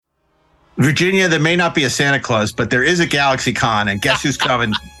Virginia, there may not be a Santa Claus, but there is a GalaxyCon, and guess who's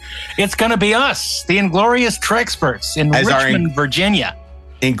coming? It's going to be us, the Inglorious Trexperts in Richmond, Virginia.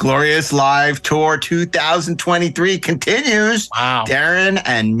 Inglorious Live Tour 2023 continues. Wow. Darren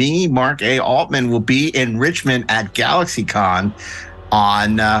and me, Mark A. Altman, will be in Richmond at GalaxyCon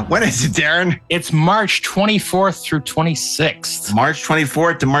on, when is it, Darren? It's March 24th through 26th. March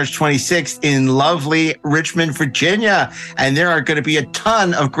 24th to March 26th in lovely Richmond, Virginia. And there are going to be a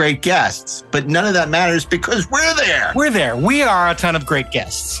ton of great guests, but none of that matters because we're there. We're there. We are a ton of great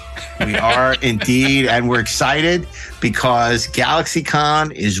guests. We are indeed. And we're excited because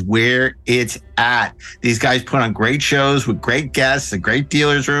GalaxyCon is where it's at. These guys put on great shows with great guests, a great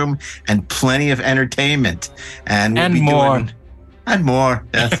dealer's room, and plenty of entertainment. And we'll be more. And more.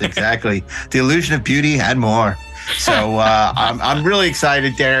 Yes, exactly. The illusion of beauty and more. So I'm really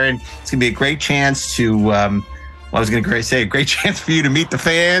excited, Darren. It's going to be a great chance to, I was going to say, a great chance for you to meet the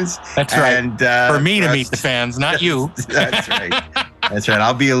fans. That's right. And, for me to meet the fans, not you. That's right. That's right.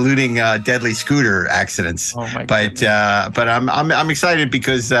 I'll be eluding deadly scooter accidents. Oh my but I'm excited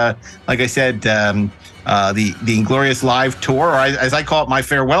because, like I said, the Inglorious Live Tour, or as I call it, my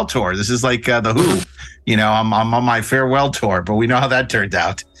farewell tour. This is like the Who. You know, I'm on my farewell tour, but we know how that turned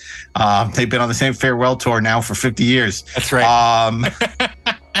out. They've been on the same farewell tour now for 50 years. That's right.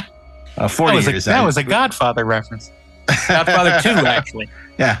 40 years. That was a Godfather reference. Godfather 2, actually.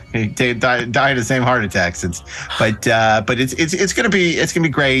 Yeah, he died of the same heart attack since. But it's gonna be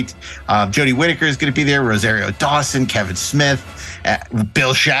great. Jodie Whittaker is gonna be there. Rosario Dawson, Kevin Smith,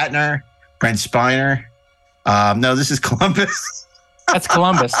 Bill Shatner, Brent Spiner. No, this is Columbus. That's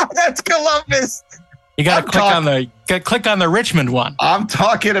Columbus. That's Columbus. You got to click on the Richmond one. I'm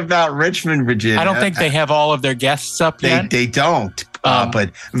talking about Richmond, Virginia. I don't think they have all of their guests up yet. They don't.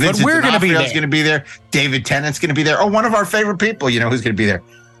 But Vincent D'Onofrio's going to be there. David Tennant's going to be there. Oh, one of our favorite people. You know who's going to be there?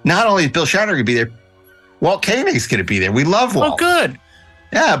 Not only is Bill Shatner going to be there, Walt Koenig's going to be there. We love Walt. Oh, good.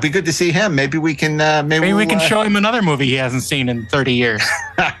 Yeah, it'd be good to see him. Maybe we can. Maybe we can show him another movie he hasn't seen in 30 years.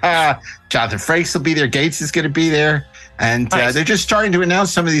 Jonathan Frakes will be there. Gates is going to be there. And nice. They're just starting to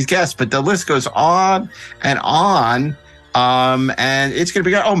announce some of these guests, but the list goes on and on. And it's going to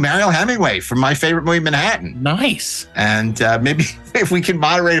be, Mariel Hemingway from my favorite movie, Manhattan. Nice. And maybe if we can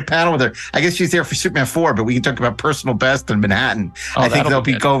moderate a panel with her. I guess she's there for Superman 4, but we can talk about personal best in Manhattan. I think they'll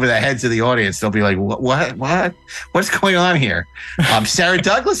go over the heads of the audience. They'll be like, what's going on here? Sarah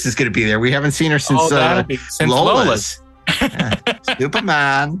Douglas is going to be there. We haven't seen her since Lola's. Yeah.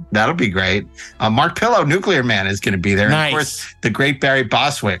 Superman, that'll be great. Mark Pillow, Nuclear Man, is going to be there. Nice. And of course, the great Barry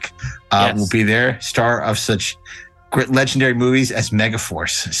Bostwick will be there, star of such great legendary movies as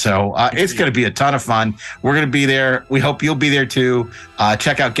Megaforce. So it's going to be a ton of fun. We're going to be there. We hope you'll be there too.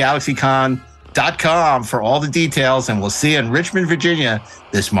 Check out GalaxyCon.com for all the details, and we'll see you in Richmond, Virginia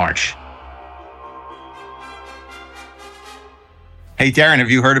this March. Hey, Darren,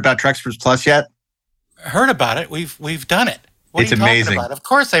 have you heard about Trexperts Plus yet? Heard about it. We've done it. What it's are you amazing. Talking about? Of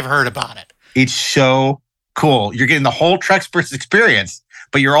course I've heard about it. It's so cool. You're getting the whole Trexperts experience,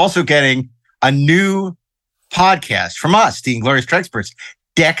 but you're also getting a new podcast from us, the Inglorious Trexperts,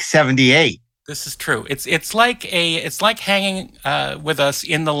 Deck 78. This is true. It's like hanging with us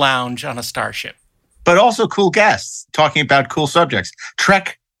in the lounge on a starship. But also cool guests talking about cool subjects.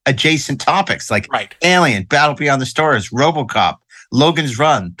 Trek adjacent topics like Alien, Battle Beyond the Stars, RoboCop, Logan's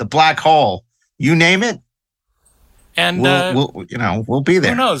Run, The Black Hole. You name it, and we'll be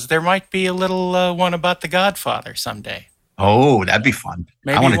there. Who knows? There might be a little one about The Godfather someday. Oh, that'd be fun.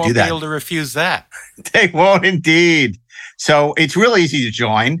 Maybe I want to do that. Be able to refuse that. They won't, indeed. So it's real easy to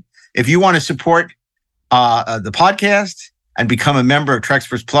join if you want to support the podcast and become a member of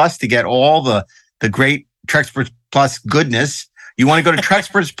Trexperts Plus to get all the great Trexperts Plus goodness. You want to go to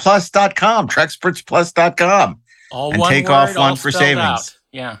TrexpertsPlus.com, TrexpertsPlus.com, and take off one for savings. Out.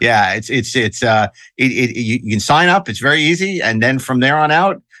 Yeah. You can sign up. It's very easy. And then from there on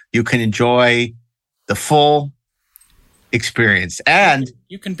out, you can enjoy the full experience and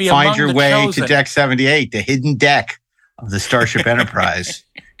you can be find your way chosen. to Deck 78, the hidden deck of the Starship Enterprise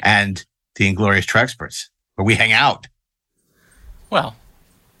and the Inglorious Trexperts, where we hang out. Well,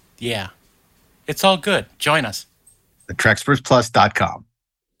 yeah, it's all good. Join us. The TrexpertsPlus.com.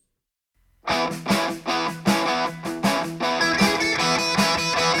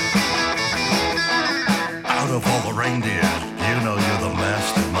 Of all the reindeer, you know you're the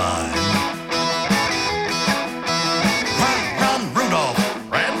mastermind. Run, Rudolph!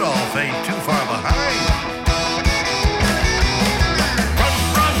 Randolph ain't too far behind.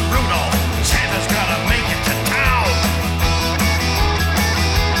 Run, Rudolph! Santa's gotta make it to town.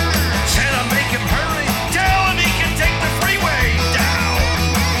 Santa, make him hurry. Tell him he can take the freeway down.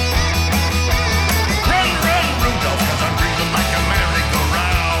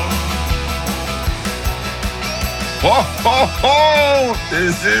 Oh,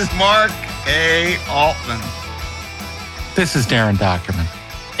 this is Mark A. Altman. This is Darren Dockerman.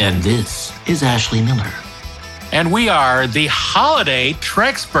 And this is Ashley Miller. And we are the Holiday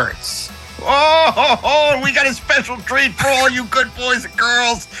Trexperts. Oh, we got a special treat for all you good boys and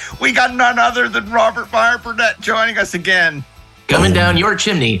girls. We got none other than Robert Meyer Burnett joining us again. Coming down your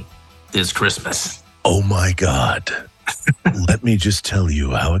chimney this Christmas. Oh my God. Let me just tell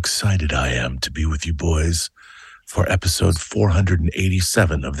you how excited I am to be with you boys for episode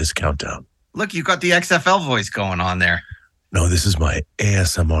 487 of this countdown. Look, you got the XFL voice going on there. No, this is my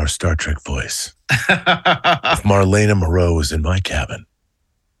ASMR Star Trek voice. If Marlena Moreau was in my cabin,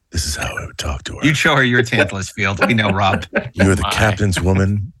 this is how I would talk to her. You'd show her your Tantalus Field. We know, Rob. You're the captain's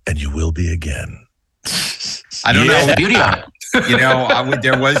woman, and you will be again. I don't know. Beauty on it. You know,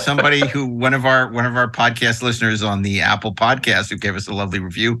 there was somebody who one of our podcast listeners on the Apple podcast who gave us a lovely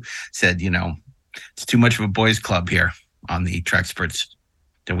review said, you know, it's too much of a boys' club here on the Trexperts.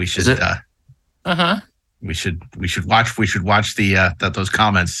 That we should we should watch the those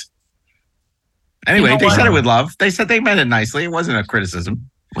comments. Anyway, they said it with love. They said they meant it nicely. It wasn't a criticism.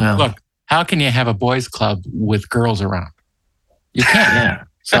 Well, Look, how can you have a boys' club with girls around? You can't. yeah.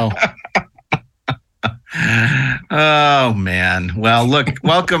 So Oh man. Well, look,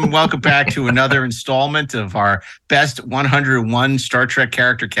 welcome back to another installment of our best 101 Star Trek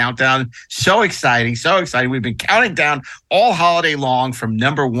character countdown. So exciting. We've been counting down all holiday long from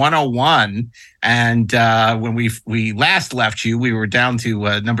number 101. And when we last left you, we were down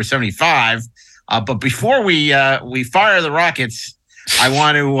to number 75. But before we fire the rockets, I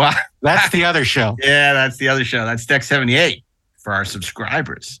want to that's the other show. Yeah, that's the other show. That's Deck 78 for our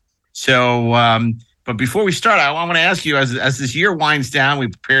subscribers. So but before we start, I want to ask you, as this year winds down, we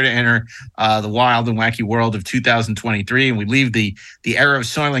prepare to enter the wild and wacky world of 2023, and we leave the era of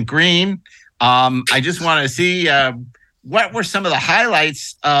Soylent Green. I just want to see what were some of the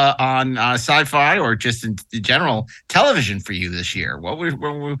highlights on sci-fi or just in general television for you this year. What were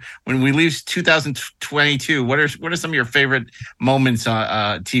when we leave 2022? What are some of your favorite moments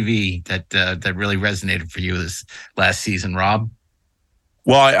on TV that really resonated for you this last season, Rob?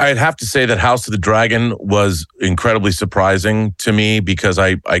 Well, I'd have to say that House of the Dragon was incredibly surprising to me because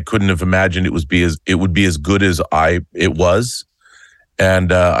I couldn't have imagined it would be as good as it was,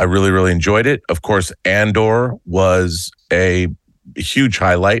 and I really, really enjoyed it. Of course, Andor was a huge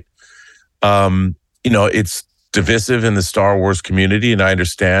highlight. It's divisive in the Star Wars community, and I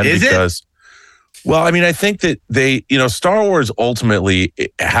understand because. Well, I mean, I think that Star Wars ultimately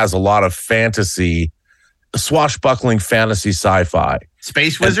has a lot of fantasy, swashbuckling fantasy sci-fi.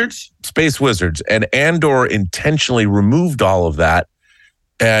 Space wizards. And Andor intentionally removed all of that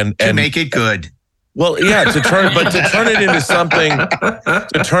and make it good. Well, yeah, to turn it into something,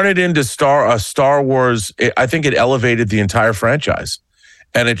 to turn it into Star Wars, I think it elevated the entire franchise.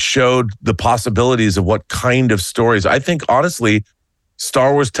 And it showed the possibilities of what kind of stories. I think, honestly,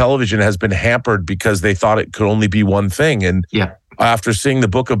 Star Wars television has been hampered because they thought it could only be one thing. And after seeing the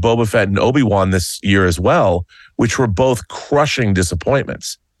Book of Boba Fett and Obi-Wan this year as well, which were both crushing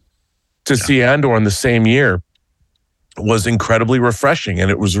disappointments, to see Andor in the same year was incredibly refreshing.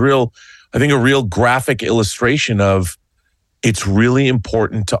 And it was a real graphic illustration of it's really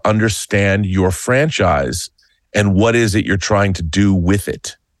important to understand your franchise and what is it you're trying to do with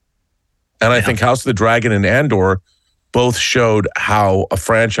it. And I think House of the Dragon and Andor both showed how a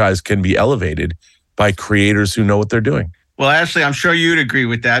franchise can be elevated by creators who know what they're doing. Well, Ashley, I'm sure you'd agree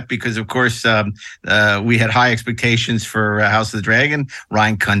with that because, of course, we had high expectations for House of the Dragon.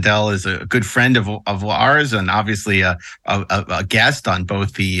 Ryan Condell is a good friend of ours and obviously a guest on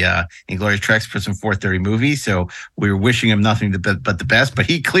both the Inglourious Trexperts and 430 movies. So we were wishing him nothing but the best. But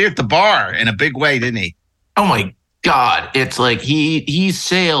he cleared the bar in a big way, didn't he? Oh, my God. It's like he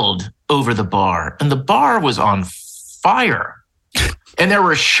sailed over the bar and the bar was on fire and there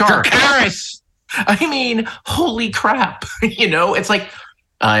were sharks. Dracarys! I mean, holy crap! It's like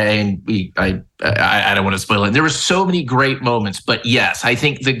I don't want to spoil it. There were so many great moments, but yes, I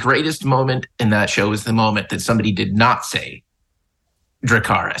think the greatest moment in that show is the moment that somebody did not say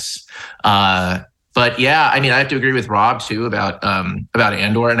Dracarys. But yeah, I mean, I have to agree with Rob too about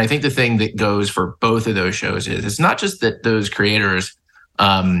Andor, and I think the thing that goes for both of those shows is it's not just that those creators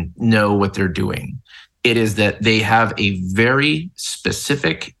know what they're doing. It is that they have a very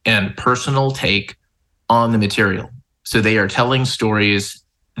specific and personal take on the material. So they are telling stories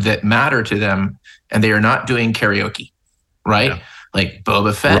that matter to them, and they are not doing karaoke, right? Yeah. Like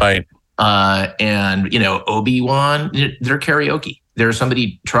Boba Fett, right? And Obi-Wan, they're karaoke. There's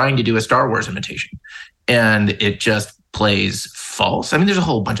somebody trying to do a Star Wars imitation, and it just plays false. I mean, there's a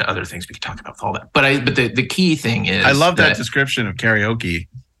whole bunch of other things we could talk about with all that. But the key thing is, I love that description of karaoke.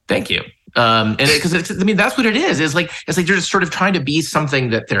 Thank you. And because I mean, that's what it is. It's like they're just sort of trying to be something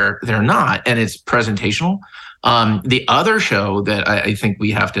that they're not, and it's presentational. The other show that I think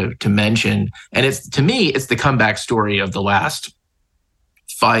we have to mention, and it's, to me, it's the comeback story of the last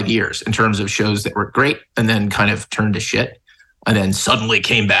 5 years in terms of shows that were great and then kind of turned to shit and then suddenly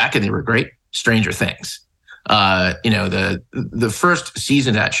came back and they were great. Stranger Things. The first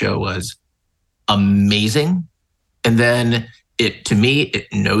season of that show was amazing, and then it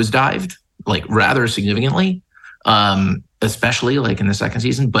nosedived like rather significantly, especially like in the second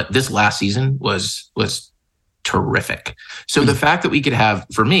season. But this last season was terrific. So the fact that we could have,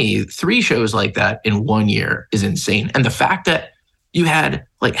 for me, 3 shows like that in 1 year is insane. And the fact that you had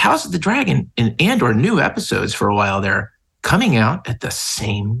like House of the Dragon and Andor new episodes for a while there coming out at the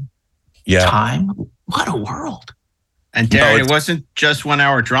same time. What a world. And Darren, it wasn't just 1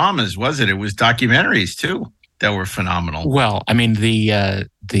 hour dramas, was it? It was documentaries too that were phenomenal. Well, I mean, the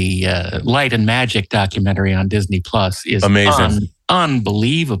Light and Magic documentary on Disney Plus is amazing,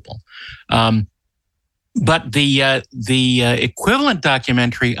 unbelievable. But the equivalent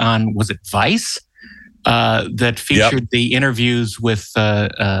documentary on, was it Vice, that featured the interviews with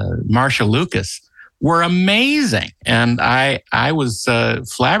Marsha Lucas, were amazing. And I was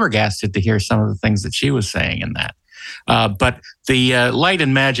flabbergasted to hear some of the things that she was saying in that. But the Light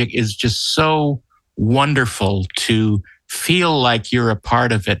and Magic is just so wonderful to feel like you're a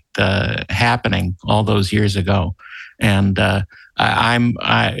part of it happening all those years ago. And I,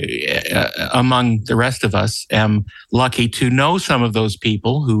 among the rest of us, am lucky to know some of those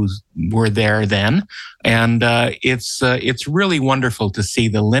people who were there then. And it's really wonderful to see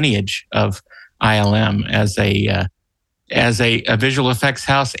the lineage of ILM as a visual effects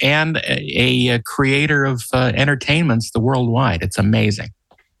house and a creator of entertainments the worldwide. It's amazing.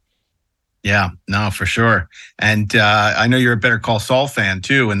 Yeah, no, for sure. And I know you're a Better Call Saul fan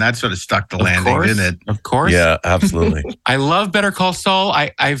too, and that sort of stuck the landing, didn't it? Of course. Yeah, absolutely. I love Better Call Saul.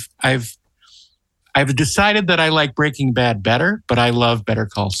 I've decided that I like Breaking Bad better, but I love Better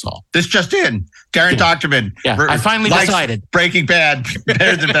Call Saul. This just in. Darren Doctorman. Yeah, I finally decided. Breaking Bad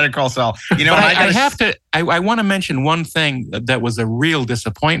better than Better Call Saul. You know, I want to mention one thing that was a real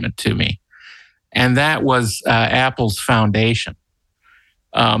disappointment to me, and that was Apple's Foundation.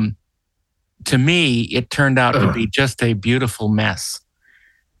 To me, it turned out to be just a beautiful mess.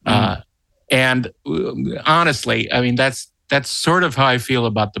 And honestly, I mean, that's sort of how I feel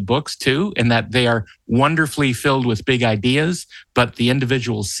about the books too, in that they are wonderfully filled with big ideas, but the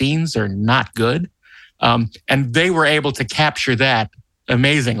individual scenes are not good. And they were able to capture that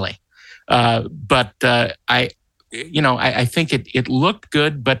amazingly. But I think it looked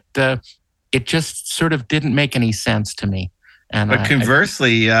good, but it just sort of didn't make any sense to me. But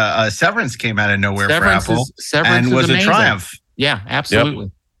conversely, Severance came out of nowhere for Apple and was a triumph. Yeah,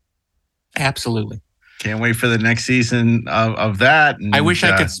 absolutely. Yep. Absolutely. Can't wait for the next season of that. And, I wish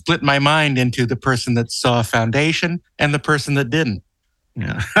I could split my mind into the person that saw Foundation and the person that didn't.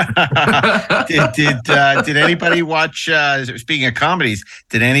 Yeah. Did anybody watch? Speaking of comedies,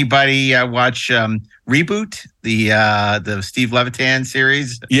 did anybody watch Reboot, the Steve Levitan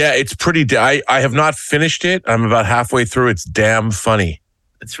series? Yeah, it's pretty. I have not finished it. I'm about halfway through. It's damn funny.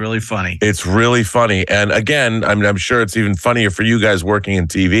 It's really funny. It's really funny. And again, I'm sure it's even funnier for you guys working in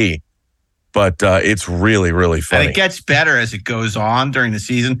TV. But it's really, really funny. And it gets better as it goes on during the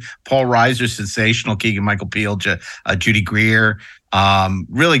season. Paul Reiser's sensational. Keegan-Michael Peele, Judy Greer.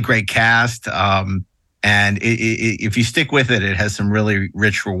 Really great cast. And if you stick with it, it has some really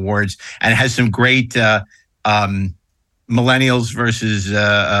rich rewards. And it has some great millennials versus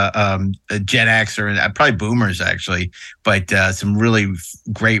Gen X, or probably boomers, actually. But some really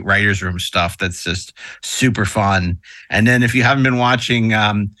great writer's room stuff that's just super fun. And then if you haven't been watching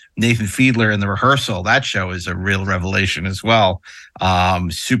Nathan Fiedler and The Rehearsal, that show is a real revelation as well.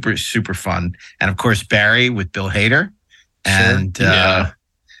 Super, super fun. And of course, Barry with Bill Hader. And and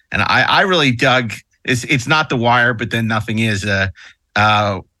I really dug. It's not The Wire, but then Nothing Is. We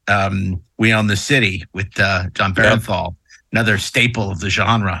Own the City with John Barenthal, another staple of the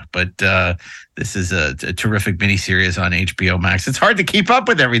genre. But this is a terrific miniseries on HBO Max. It's hard to keep up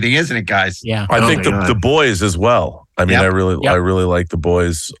with everything, isn't it, guys? Yeah, I think the Boys as well. I mean, I really like The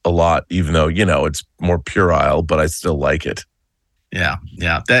Boys a lot, even though it's more puerile, but I still like it. Yeah.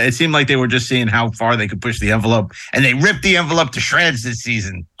 It seemed like they were just seeing how far they could push the envelope, and they ripped the envelope to shreds this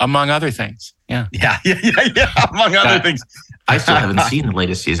season, among other things. Yeah. Among other things. I still haven't seen the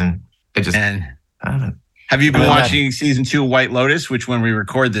latest season. I haven't. Have you been watching season 2 of White Lotus, which when we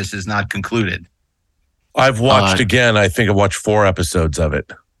record this is not concluded? I've watched again. I think I watched 4 episodes of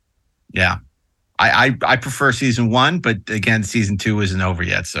it. Yeah. I prefer season 1, but again, season 2 isn't over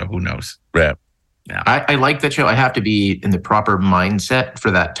yet, so who knows? Yeah. Yeah. I like that show. I have to be in the proper mindset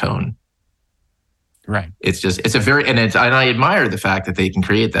for that tone. Right. It's and I admire the fact that they can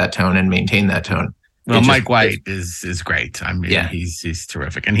create that tone and maintain that tone. Well, Mike White is great. I mean, he's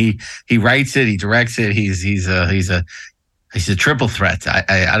terrific, and he writes it, he directs it. He's a triple threat.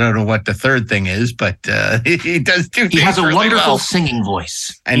 I don't know what the third thing is, but he does do. He has a wonderful singing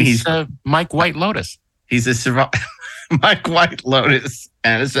voice, and he's Mike White Lotus. He's a Mike White Lotus,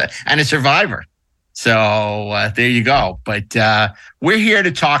 and a survivor. So there you go. But we're here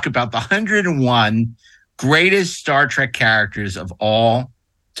to talk about the 101 greatest Star Trek characters of all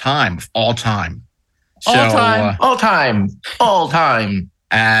time. All time.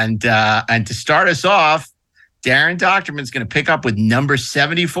 And to start us off, Darren Doctorman's going to pick up with number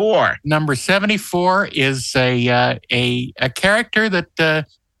 74. Number 74 is a character that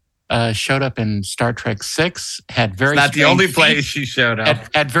showed up in Star Trek VI. Had very it's not the only place she showed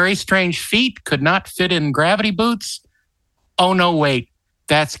up. Had very strange feet. Could not fit in gravity boots. Oh no! Wait,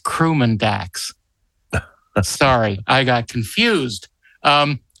 that's Crewman Dax. Sorry, I got confused.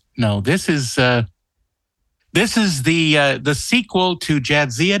 No, this is the sequel to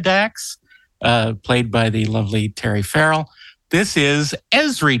Jadzia Dax, played by the lovely Terry Farrell. This is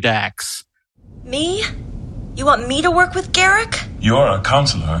Ezri Dax. Me? You want me to work with Garak? You're a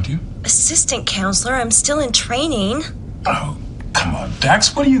counselor, aren't you? Assistant counselor. I'm still in training. Oh, come on,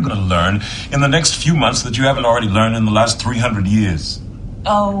 Dax. What are you going to learn in the next few months that you haven't already learned in the last 300 years?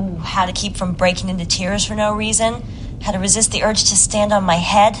 Oh, how to keep from breaking into tears for no reason. How to resist the urge to stand on my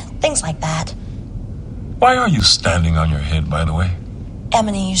head. Things like that. Why are you standing on your head, by the way?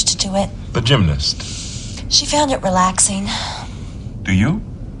 Emily used to do it. The gymnast. She found it relaxing. Do you?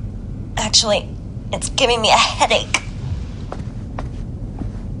 Actually, it's giving me a headache.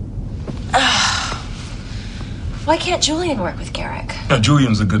 Why can't Julian work with Garak? Now,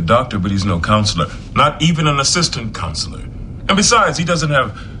 Julian's a good doctor, but he's no counselor. Not even an assistant counselor. And besides, he doesn't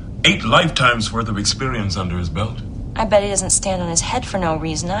have 8 lifetimes worth of experience under his belt. I bet he doesn't stand on his head for no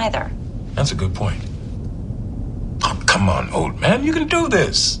reason either. That's a good point. Oh, come on, old man. You can do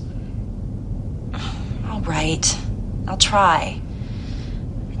this. All right. I'll try.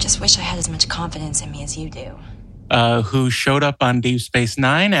 I just wish I had as much confidence in me as you do. Who showed up on Deep Space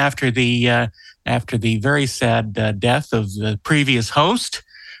Nine after the very sad death of the previous host.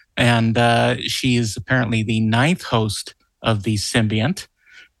 And she is apparently the 9th host of the Symbiont.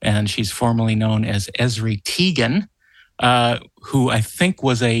 And she's formerly known as Ezri Tegan, who I think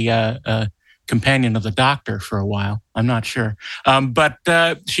was a companion of the Doctor for a while. I'm not sure. But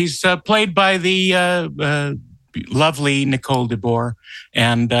she's played by the lovely Nicole DeBoer,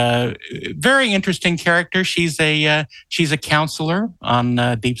 and very interesting character. She's a counselor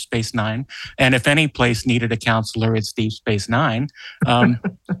on Deep Space Nine, and if any place needed a counselor, it's Deep Space Nine.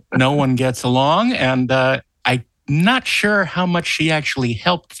 No one gets along, and I'm not sure how much she actually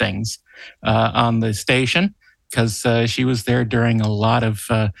helped things on the station, because she was there during a lot of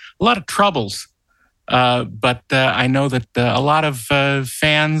troubles. But I know that a lot of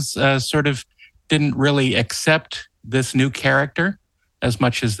fans sort of didn't really accept this new character as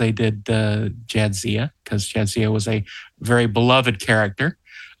much as they did Jadzia, because Jadzia was a very beloved character.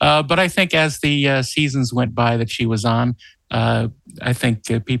 But I think as the seasons went by that she was on, I think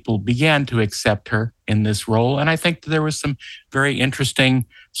people began to accept her in this role. And I think there was some very interesting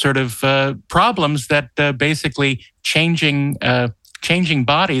sort of problems that basically changing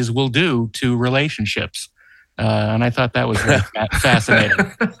bodies will do to relationships. And I thought that was very fascinating.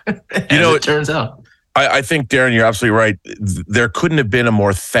 It turns out. I think, Darren, you're absolutely right. There couldn't have been a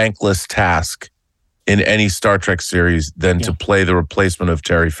more thankless task in any Star Trek series than to play the replacement of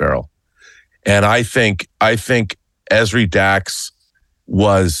Terry Farrell. And I think Ezri Dax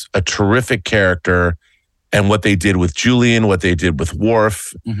was a terrific character, and what they did with Julian, what they did with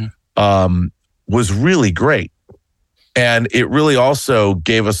Worf, was really great. And it really also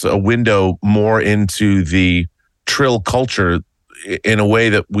gave us a window more into the Trill culture in a way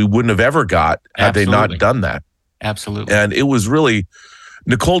that we wouldn't have ever got had they not done that. Absolutely. And it was really,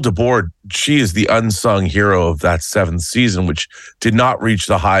 Nicole DeBoer, she is the unsung hero of that 7th season, which did not reach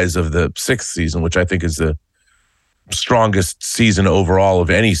the highs of the 6th season, which I think is the strongest season overall of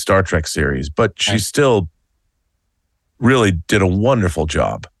any Star Trek series. But she still really did a wonderful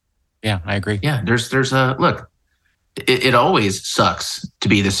job. Yeah, I agree. Yeah, there's a look. It always sucks to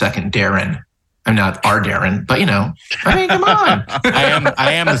be the second Darren. I'm not our Darren, but I mean, come on.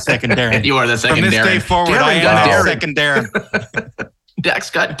 I am the second Darren. You are the second Darren. From this day forward, Darren I am the second Darren. Dax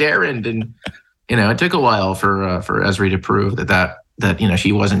got Darren, and it took a while for Esri to prove that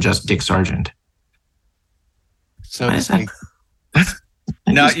she wasn't just Dick Sargent. So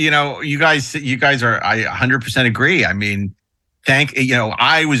no, you guys are, I 100% agree. I mean,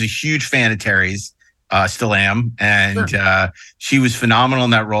 I was a huge fan of Terry's, still am. And she was phenomenal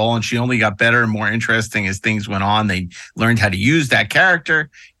in that role. And she only got better and more interesting as things went on. They learned how to use that character.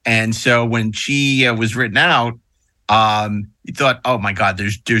 And so when she was written out, you thought, oh my God,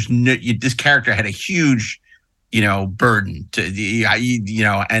 there's no, this character had a huge, burden to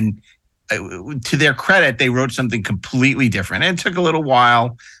and to their credit, they wrote something completely different. And it took a little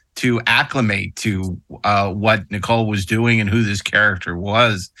while to acclimate to what Nicole was doing and who this character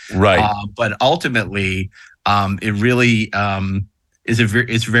was. Right. But ultimately, it really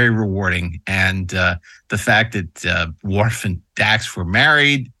it's very rewarding. And the fact that Worf and Dax were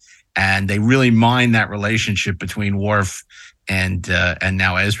married, and they really mined that relationship between Worf and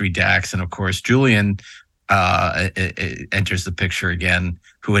now Esri Dax, and of course Julian enters the picture again,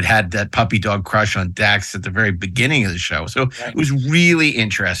 who had that puppy dog crush on Dax at the very beginning of the show. So it was really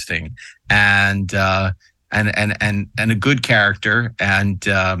interesting and a good character, and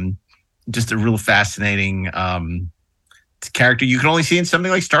just a real fascinating character you can only see in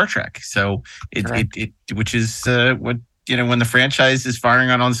something like Star Trek. So which is what, when the franchise is firing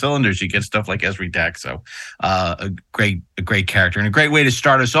on all cylinders, you get stuff like Esri Dax. So a great character, and a great way to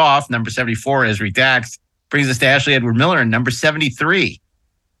start us off. Number 74, Esri Dax, brings us to Ashley Edward Miller, number 73.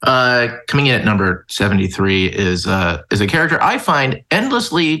 Coming in at number 73 is a character I find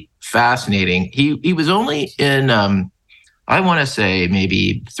endlessly fascinating. He was only in I want to say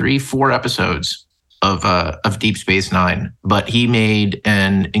maybe 3-4 episodes of Deep Space Nine, but he made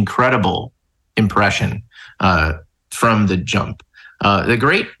an incredible impression from the jump. The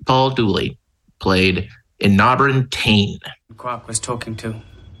great Paul Dooley played Enabran Tain. Quark was talking to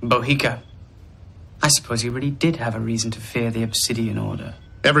Bohica. I suppose he really did have a reason to fear the Obsidian Order.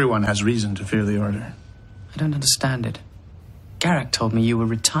 Everyone has reason to fear the Order. I don't understand it. Garak told me you were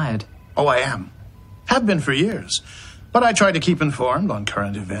retired. Oh, I am. Have been for years. But I try to keep informed on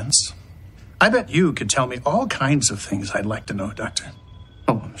current events. I bet you could tell me all kinds of things I'd like to know, Doctor.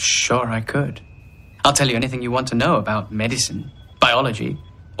 Oh, I'm sure I could. I'll tell you anything you want to know about medicine, biology,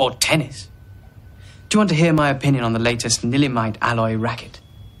 or tennis. Do you want to hear my opinion on the latest Nilimite alloy racket?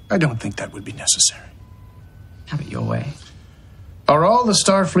 I don't think that would be necessary. Have it your way. Are all the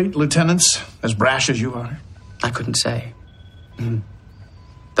Starfleet lieutenants as brash as you are? I couldn't say.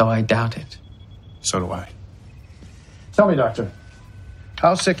 Though I doubt it. So do I. Tell me, Doctor,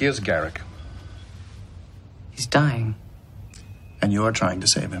 how sick is Garak? He's dying. And you're trying to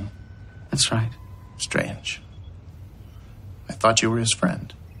save him? That's right. Strange. I thought you were his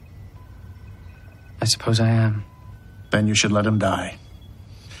friend. I suppose I am. Then you should let him die.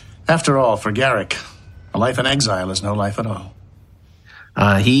 After all, for Garak, a life in exile is no life at all.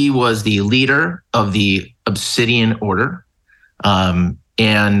 He was the leader of the Obsidian Order, and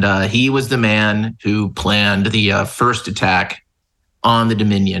he was the man who planned the first attack on the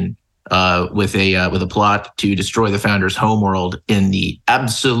Dominion with a plot to destroy the Founder's homeworld in the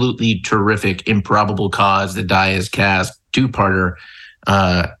absolutely terrific Improbable Cause, the Diaz-Cast two-parter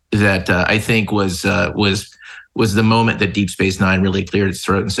that I think was the moment that Deep Space Nine really cleared its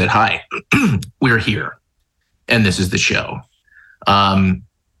throat and said, "Hi, we're here, and this is the show."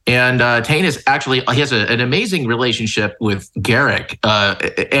 And Tain is actually, he has an amazing relationship with Garak.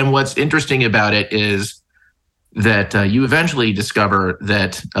 And what's interesting about it is that you eventually discover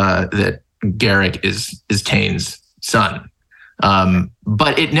that Garak is Tain's son.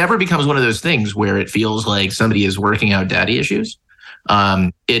 But it never becomes one of those things where it feels like somebody is working out daddy issues.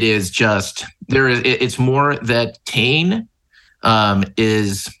 It is just, it's more that Tain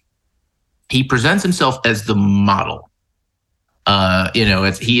he presents himself as the model.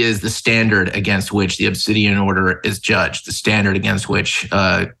 He is the standard against which the Obsidian Order is judged, the standard against which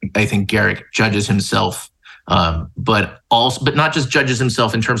I think Garak judges himself, but not just judges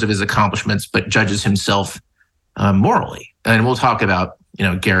himself in terms of his accomplishments, but judges himself morally. And we'll talk about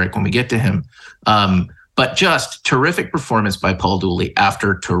Garak when we get to him. But just terrific performance by Paul Dooley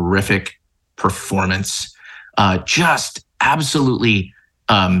after terrific performance, just absolutely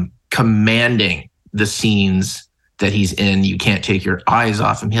commanding the scenes that he's in. You can't take your eyes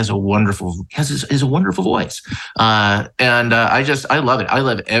off him. He has a wonderful voice. I love it. I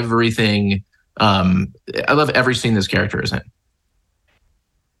love everything. I love every scene this character is in.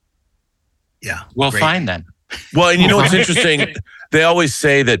 Yeah. Well, great. Fine then. Well, and what's interesting, they always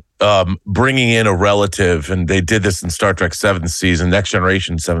say that bringing in a relative, and they did this in Star Trek 7th season, Next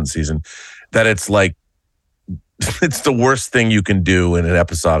Generation 7th season, that it's the worst thing you can do in an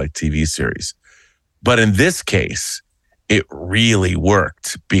episodic TV series. But in this case, it really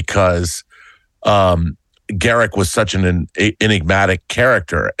worked because Garak was such an enigmatic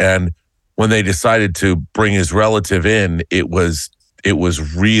character. And when they decided to bring his relative in, it was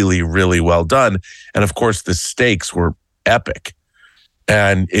really, really well done. And of course, the stakes were epic.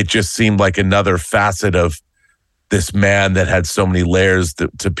 And it just seemed like another facet of this man that had so many layers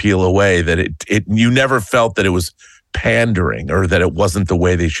to peel away that you never felt that it was pandering or that it wasn't the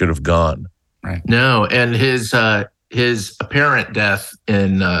way they should have gone. Right. No, and his apparent death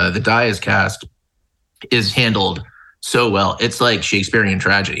in the Diaz cast is handled so well. It's like Shakespearean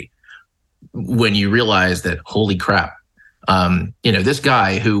tragedy when you realize that, holy crap, this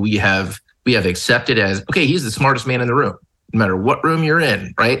guy who we have accepted as, okay, he's the smartest man in the room, no matter what room you're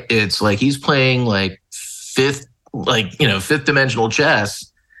in, right? It's like he's playing like fifth dimensional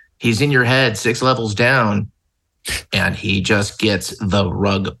chess. He's in your head 6 levels down, and he just gets the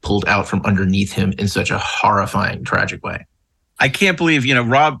rug pulled out from underneath him in such a horrifying, tragic way. I can't believe,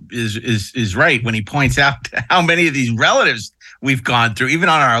 Rob is right when he points out how many of these relatives we've gone through, even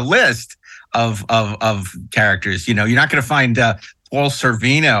on our list of characters. You're not going to find Paul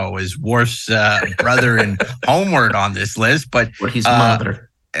Sorvino as Worf's brother in Homeward on this list, but or his mother.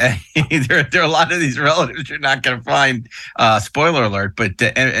 There are a lot of these relatives you're not going to find. Spoiler alert, but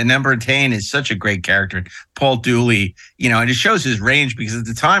Enver Tain is such a great character. Paul Dooley, and it shows his range because at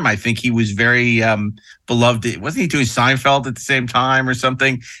the time I think he was very beloved. Wasn't he doing Seinfeld at the same time or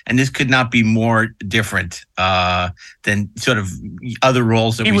something? And this could not be more different than sort of other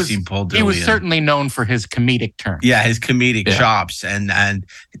roles that we've seen Paul Dooley. He was certainly known for his comedic turn. Yeah, his comedic chops, and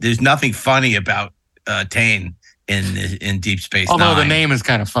there's nothing funny about Tain in Deep Space Nine. Although the name is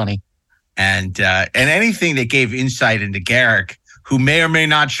kind of funny. And anything that gave insight into Garak, who may or may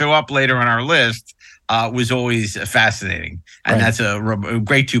not show up later on our list, was always fascinating. And that's a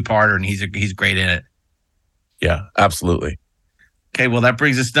great 2-parter, and he's great in it. Yeah, absolutely. Okay, well, that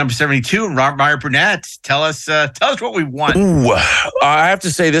brings us to number 72. Robert Meyer Burnett, tell us what we want. Ooh, I have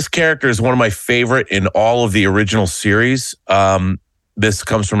to say this character is one of my favorite in all of the original series. This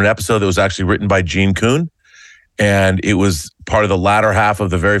comes from an episode that was actually written by Gene Kuhn. And it was part of the latter half of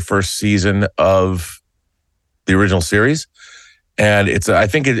the very first season of the original series. And I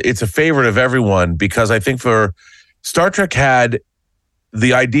think it's a favorite of everyone because I think for Star Trek had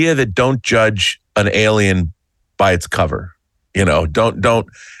the idea that don't judge an alien by its cover. Don't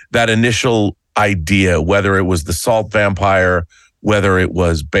that initial idea, whether it was the Salt Vampire, whether it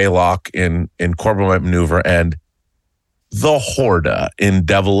was Baylock in Corbomite Maneuver, and the Horda in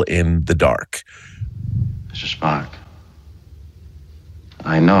Devil in the Dark. Mr. Spock,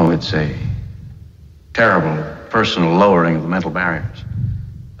 I know it's a terrible personal lowering of the mental barriers,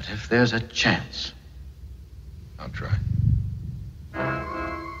 but if there's a chance, I'll try.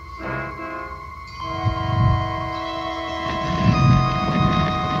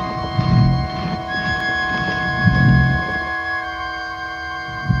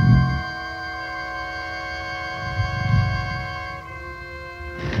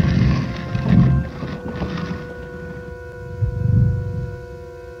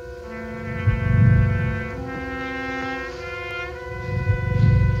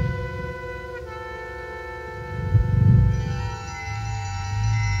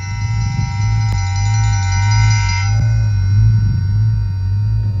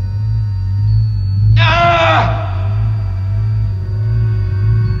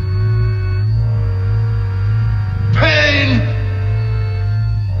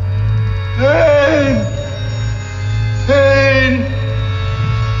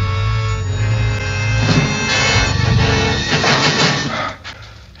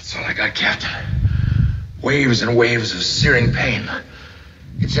 Waves and waves of searing pain.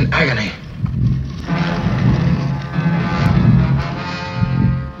 It's in agony.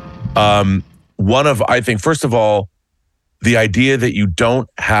 I think, first of all, the idea that you don't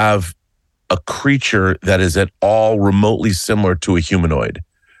have a creature that is at all remotely similar to a humanoid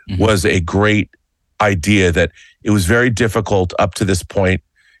was a great idea. That it was very difficult up to this point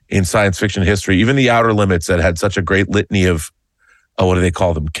in science fiction history. Even the Outer Limits that had such a great litany of what do they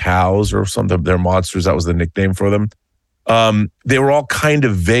call them? Cows or something? They're monsters. That was the nickname for them. They were all kind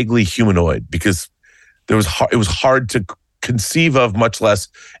of vaguely humanoid because it was hard to conceive of, much less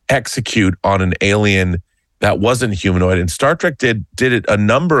execute on an alien that wasn't humanoid. And Star Trek did it a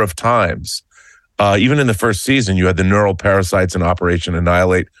number of times. Even in the first season, you had the neural parasites in Operation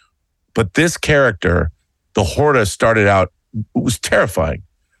Annihilate. But this character, the Horda, started out, it was terrifying.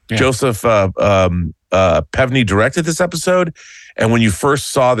 Yeah. Joseph Pevney directed this episode. And when you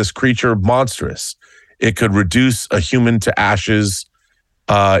first saw this creature, monstrous, it could reduce a human to ashes.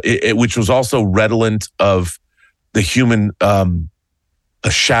 which was also redolent of the human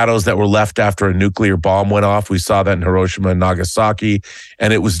shadows that were left after a nuclear bomb went off. We saw that in Hiroshima and Nagasaki,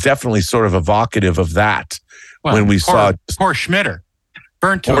 and it was definitely sort of evocative of that when we saw poor Schmitter.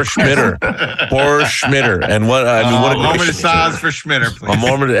 Burnt to poor Schmitter. Poor Schmitter. And what a moment of silence for Schmitter, please. A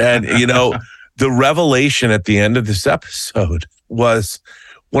moment, and the revelation at the end of this episode was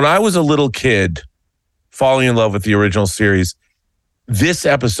when I was a little kid falling in love with the original series, this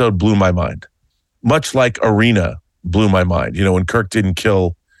episode blew my mind. Much like Arena blew my mind, when Kirk didn't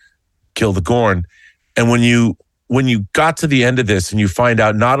kill the Gorn. And when you got to the end of this and you find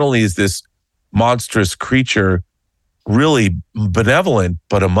out not only is this monstrous creature really benevolent,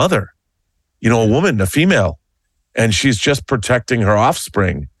 but a mother, a woman, a female, and she's just protecting her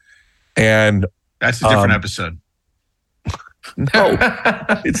offspring. And that's a different episode. No,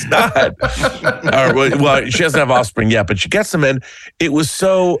 it's not. Well, she doesn't have offspring yet, but she gets them. And it was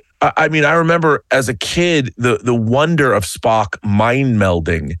so, I remember as a kid, the wonder of Spock mind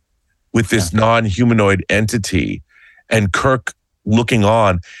melding with this non-humanoid entity and Kirk looking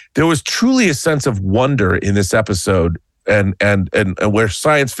on. There was truly a sense of wonder in this episode and where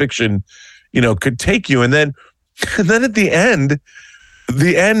science fiction, could take you. And then at the end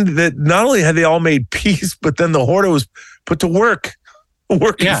that not only had they all made peace, but then the Horta was put to work in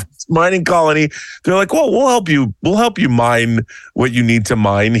this mining colony. They're like, well, we'll help you mine what you need to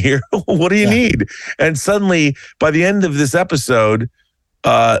mine here. What do you need? And suddenly by the end of this episode,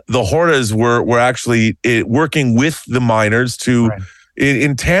 the Hortas were actually working with the miners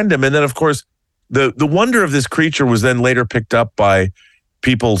in tandem. And then of course the wonder of this creature was then later picked up by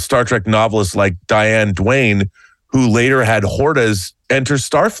people, Star Trek novelists like Diane Duane, who later had Hortas enter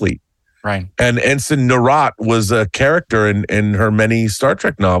Starfleet. Right. And Ensign Narat was a character in her many Star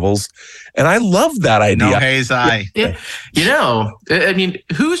Trek novels. And I love that idea. No haze eye.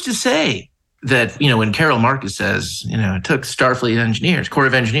 Who's to say that, when Carol Marcus says, it took Starfleet engineers, Corps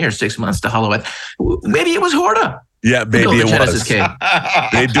of Engineers 6 months to hollow it. Maybe it was Horta. Yeah, maybe it was.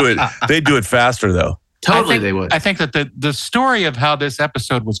 They do it faster though. Totally, they would. I think that the story of how this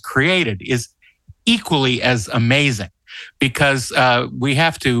episode was created is equally as amazing, because we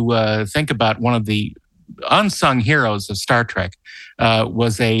have to think about one of the unsung heroes of Star Trek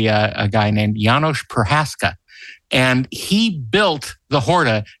was a guy named Janos Prohaska, and he built the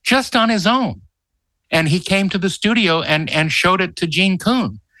Horta just on his own. And he came to the studio and showed it to Gene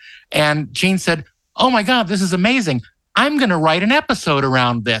Kuhn. And Gene said, "Oh my God, this is amazing. I'm going to write an episode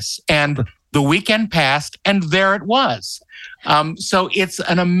around this." And the weekend passed, and there it was. So it's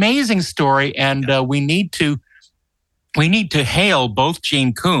an amazing story, and we need to hail both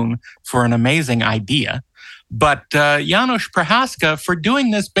Gene Kuhn for an amazing idea, but Janos Prohaska for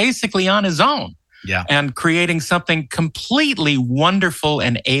doing this basically on his own. Yeah. And creating something completely wonderful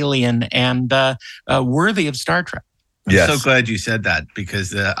and alien and worthy of Star Trek. I'm so glad you said that,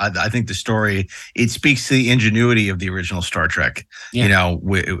 because I think the story, it speaks to the ingenuity of the original Star Trek. Yeah.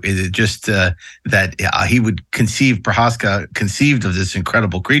 It just that he would Prohaska conceived of this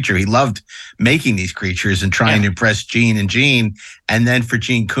incredible creature. He loved making these creatures and trying to impress Gene. And then for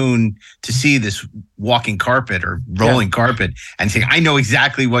Gene Kuhn to see this walking carpet or rolling carpet and say, I know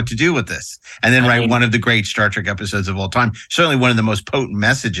exactly what to do with this. And then write one of the great Star Trek episodes of all time. Certainly one of the most potent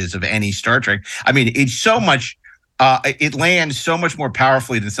messages of any Star Trek. I mean, it's so much... it lands so much more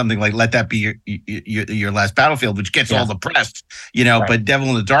powerfully than something like "Let That Be Your Last Battlefield," which gets all the press, But "Devil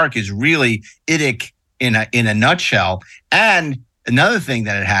in the Dark" is really Idic in a nutshell. And another thing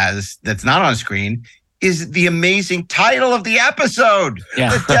that it has that's not on screen is the amazing title of the episode: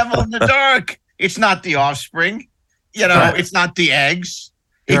 "The Devil in the Dark." It's not the offspring, It's not the eggs.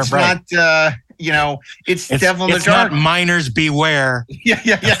 It's not. It's Devil in the Dark. It's not Miners Beware. Yeah,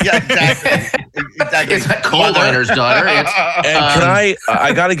 exactly. It's not coal miner's daughter. And can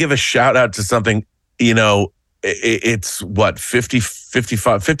I got to give a shout out to something, it's what,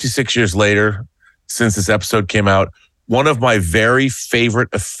 56 years later since this episode came out. One of my very favorite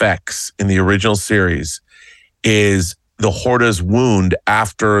effects in the original series is the Horta's wound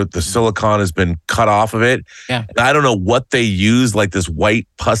after the silicon has been cut off of it. Yeah. And I don't know what they use, like this white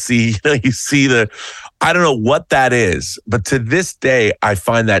pussy. You see I don't know what that is, but to this day, I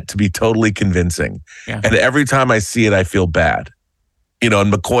find that to be totally convincing. Yeah. And every time I see it, I feel bad. And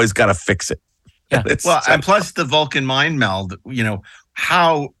McCoy's got to fix it. Yeah. And plus the Vulcan mind meld,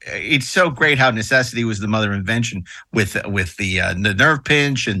 how it's so great how necessity was the mother of invention with the nerve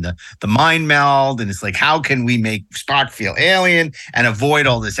pinch and the mind meld, and it's like, how can we make Spock feel alien and avoid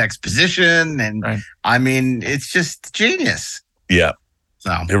all this exposition? And I mean, it's just genius. Yeah,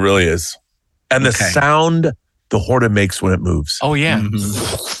 so it really is. And the sound the Horta makes when it moves. Oh, yeah.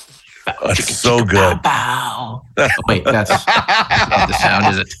 That's so good. Bow. Oh, wait, that's not the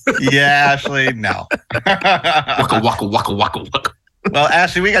sound, is it? Yeah, Ashley, no. Waka, waka, waka, waka, waka. Well,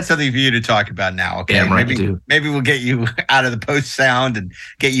 Ashley, we got something for you to talk about now. Okay, Damn right you do. Maybe we'll get you out of the post sound and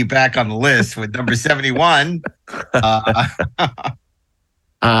get you back on the list with number 71.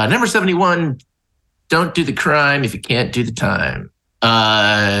 Number 71. Don't do the crime if you can't do the time.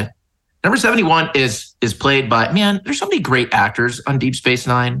 Number 71 is played by, man, there's so many great actors on Deep Space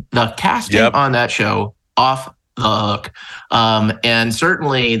Nine. The casting on that show, off the hook. And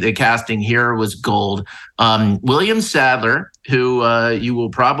certainly the casting here was gold. William Sadler, who you will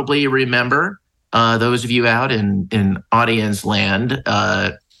probably remember, those of you out in audience land,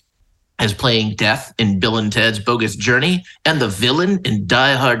 as playing Death in Bill and Ted's Bogus Journey and the villain in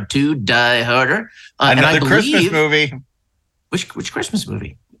Die Hard 2, Die Harder. Another Christmas movie. Which Christmas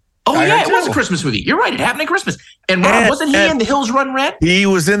movie? Oh, yeah, it was a Christmas movie. You're right. It happened at Christmas. And Rob, wasn't he in The Hills Run Red? He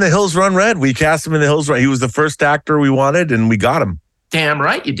was in The Hills Run Red. We cast him in The Hills Run. He was the first actor we wanted, and we got him. Damn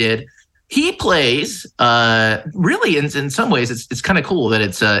right you did. He plays, really, in some ways, it's kind of cool that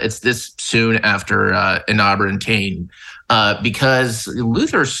it's this soon after Inabra and Tain, because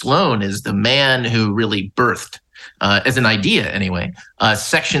Luther Sloan is the man who really birthed, as an idea anyway,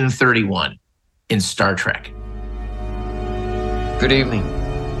 Section 31 in Star Trek. Good evening.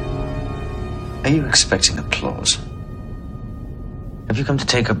 Are you expecting applause? Have you come to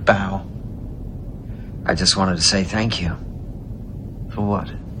take a bow? I just wanted to say thank you. For what?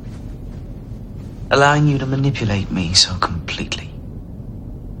 Allowing you to manipulate me so completely.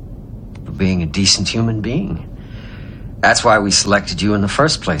 For being a decent human being. That's why we selected you in the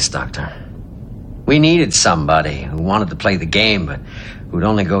first place, Doctor. We needed somebody who wanted to play the game, but who'd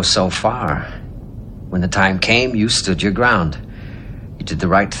only go so far. When the time came, you stood your ground. You did the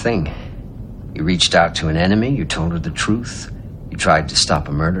right thing. You reached out to an enemy, you told her the truth, you tried to stop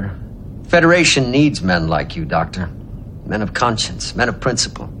a murder. Federation needs men like you, Doctor. Men of conscience, men of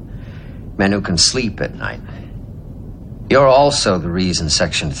principle, men who can sleep at night. You're also the reason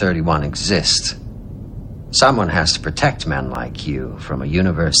Section 31 exists. Someone has to protect men like you from a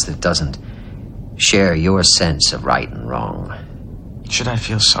universe that doesn't share your sense of right and wrong. Should I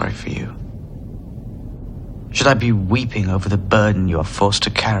feel sorry for you? Should I be weeping over the burden you are forced to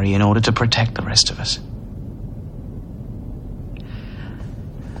carry in order to protect the rest of us?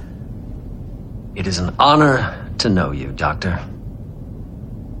 It is an honor to know you, Doctor.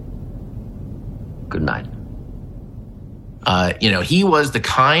 Good night. He was the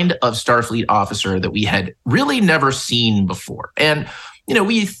kind of Starfleet officer that we had really never seen before. And,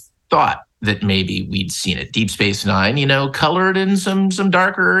 we thought that maybe we'd seen it. Deep Space Nine, colored in some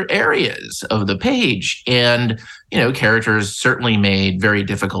darker areas of the page. And, characters certainly made very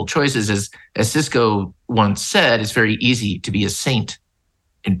difficult choices. As Sisko once said, it's very easy to be a saint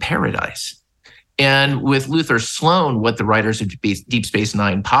in paradise. And with Luther Sloan, what the writers of Deep Space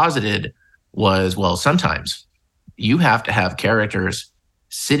Nine posited was, well, sometimes you have to have characters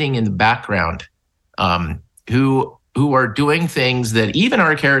sitting in the background who are doing things that even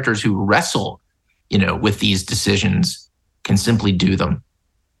our characters who wrestle, with these decisions can simply do them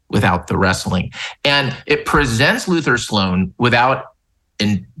without the wrestling. And it presents Luther Sloan without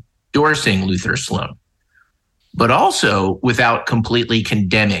endorsing Luther Sloan, but also without completely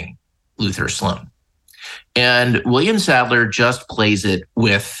condemning Luther Sloan. And William Sadler just plays it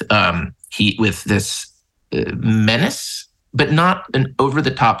with this menace, but not an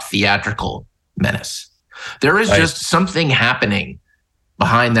over-the-top theatrical menace. There is just something happening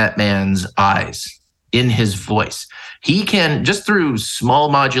behind that man's eyes, in his voice. He can, just through small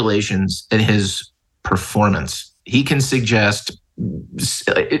modulations in his performance, he can suggest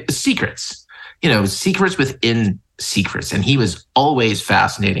secrets, secrets within secrets. And he was always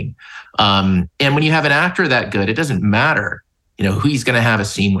fascinating. And when you have an actor that good, it doesn't matter, who he's going to have a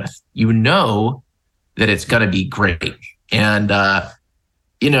scene with. That it's going to be great. And,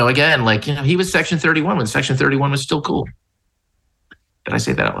 again, he was Section 31 when Section 31 was still cool. Did I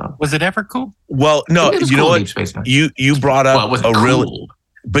say that out loud? Was it ever cool? Well, no, you know what? You brought up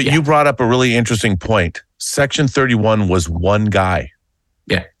you brought up a really interesting point. Section 31 was one guy.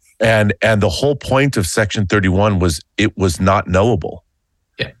 Yeah. And the whole point of Section 31 was it was not knowable.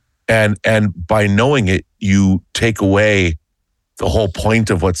 Yeah. And by knowing it, you take away the whole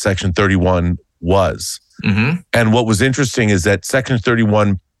point of what Section 31 was. Mm-hmm. And what was interesting is that Section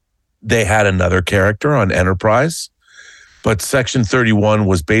 31, they had another character on Enterprise, but Section 31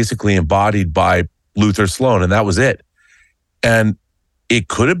 was basically embodied by Luther Sloan, and that was it. And it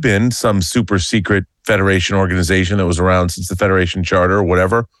could have been some super secret Federation organization that was around since the Federation Charter or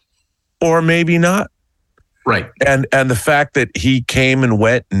whatever, or maybe not. Right. And the fact that he came and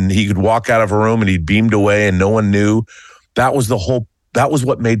went and he could walk out of a room and he beamed away and no one knew, that was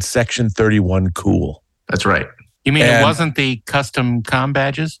what made Section 31 cool. That's right. You mean it wasn't the custom comm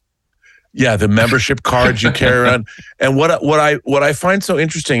badges? Yeah, the membership cards you carry around. And what I find so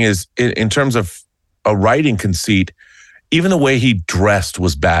interesting is in terms of a writing conceit, even the way he dressed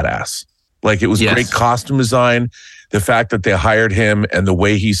was badass. Like, it was great costume design, the fact that they hired him and the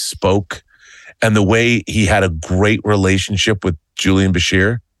way he spoke and the way he had a great relationship with Julian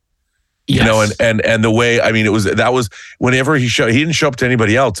Bashir. Yes. You know, and the way, I mean, that was whenever he didn't show up to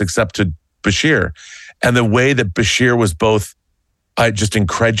anybody else except to Bashir. And the way that Bashir was both just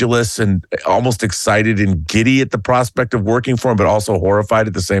incredulous and almost excited and giddy at the prospect of working for him, but also horrified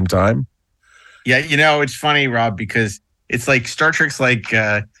at the same time. Yeah, you know, it's funny, Rob, because it's like Star Trek's like,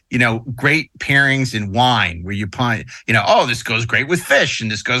 you know, great pairings in wine where you find, you know, oh, this goes great with fish and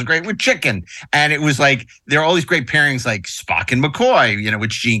this goes great with chicken. And it was like, there are all these great pairings like Spock and McCoy, you know,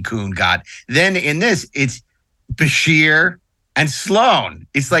 which Gene Kuhn got. Then in this, it's Bashir and Sloan.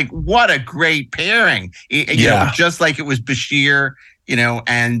 It's like, what a great pairing. You know, just like it was Bashir, you know,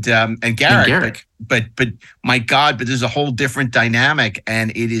 and Garak. But my God, but there's a whole different dynamic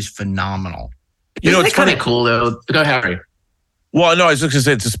and it is phenomenal. You know, it's kind of cool though. Go ahead, Harry. Well, no, I was just going to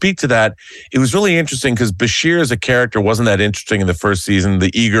say, to speak to that, it was really interesting because Bashir as a character wasn't that interesting in the first season. The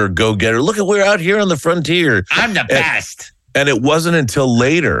eager go-getter, look at, we're out here on the frontier. I'm the best. And it wasn't until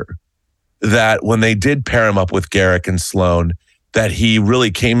later that when they did pair him up with Garak and Sloan, that he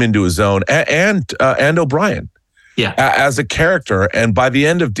really came into his own, and O'Brien. Yeah. As a character. And by the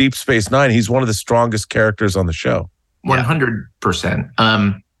end of Deep Space Nine, he's one of the strongest characters on the show.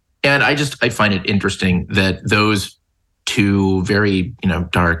 100%. And I find it interesting that those two very, you know,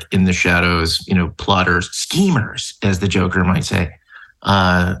 dark, in the shadows, you know, plotters, schemers, as the Joker might say,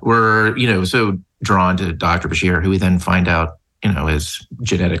 were, you know, so drawn to Dr. Bashir, who we then find out, you know, is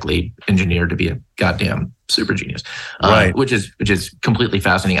genetically engineered to be a goddamn super genius, right? Which is completely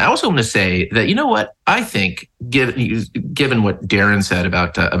fascinating. I also want to say that, you know what, I think, given what Darren said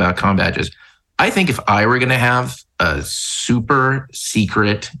about comm badges, I think if I were going to have a super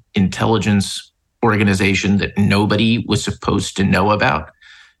secret intelligence organization that nobody was supposed to know about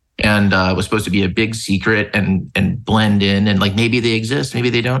and was supposed to be a big secret and blend in, and like maybe they exist,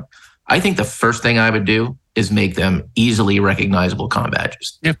 maybe they don't, I think the first thing I would do is make them easily recognizable comm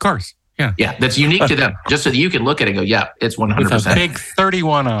badges. Yeah, of course. Yeah, that's unique to them, just so that you can look at it and go, yeah, it's 100%. With a big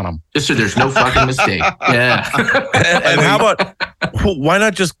 31 on them. Just so there's no fucking mistake. Yeah. and how about, why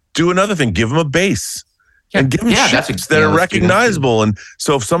not just do another thing? Give them a base. And give them ships that are recognizable. And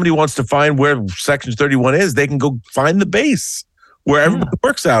so if somebody wants to find where Section 31 is, they can go find the base where everybody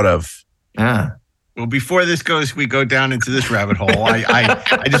works out of. Yeah. Well, before we go down into this rabbit hole, I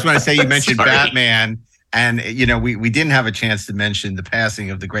just want to say, you mentioned Batman. And, you know, we didn't have a chance to mention the passing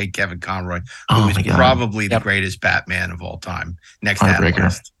of the great Kevin Conroy, who is probably the greatest Batman of all time, next to Adam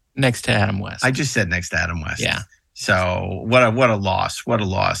West. Next to Adam West. I just said next to Adam West. Yeah. So what a loss. What a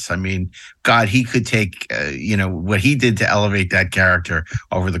loss. I mean, God, he could take, you know, what he did to elevate that character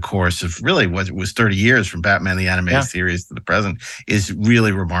over the course of really what was 30 years from Batman the Animated Series to the present is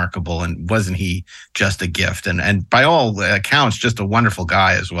really remarkable. And wasn't he just a gift? And by all accounts, just a wonderful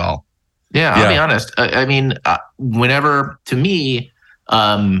guy as well. Yeah, I'll be honest. I mean, whenever, to me,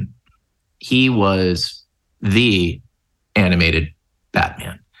 he was the animated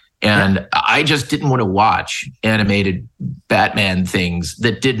Batman. And I just didn't want to watch animated Batman things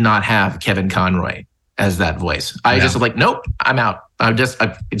that did not have Kevin Conroy as that voice. I just was like, nope, I'm out.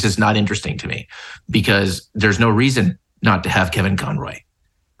 It's just not interesting to me because there's no reason not to have Kevin Conroy.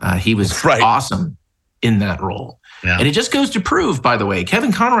 He was awesome in that role. Yeah. And it just goes to prove, by the way,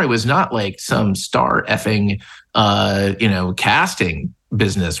 Kevin Conroy was not like some star effing, you know, casting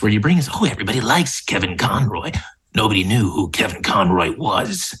business where you bring everybody likes Kevin Conroy. Nobody knew who Kevin Conroy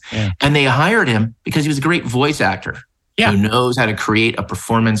was. Yeah. And they hired him because he was a great voice actor who knows how to create a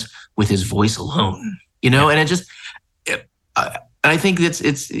performance with his voice alone, you know? And it just, I think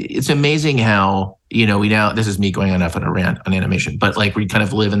it's amazing how, you know, this is me going on a rant on animation, but like we kind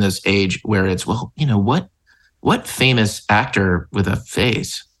of live in this age where it's, well, you know, what famous actor with a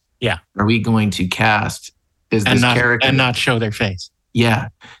face are we going to cast as this character? And not show their face. Yeah.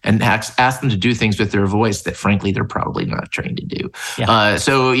 And ask them to do things with their voice that frankly, they're probably not trained to do. Yeah.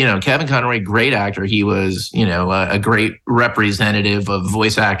 So, you know, Kevin Conroy, great actor. He was, you know, a great representative of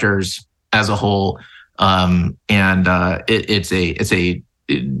voice actors as a whole. It's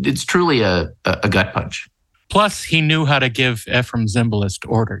truly a gut punch. Plus he knew how to give Ephraim Zimbalist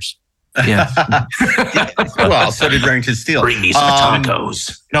orders. Yeah. Well, so did Remington Steele. Bring me some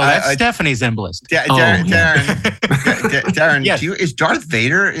tacos. No, that's Stephanie's embolist. Darren, Yes. is Darth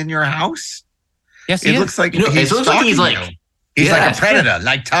Vader in your house? Yes, it looks like it looks like he's like he's like a predator,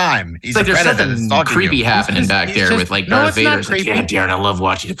 like time. He's like a there's predator. something creepy happening back there just, with like no, Darth it's not Vader. Like, yeah, Darren, I love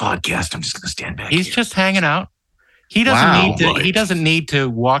watching the podcast. I'm just gonna stand back. He's just hanging out. He doesn't need to. He doesn't need to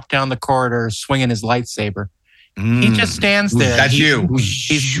walk down the corridor swinging his lightsaber. He just stands there. That's you.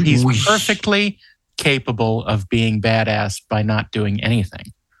 He's perfectly capable of being badass by not doing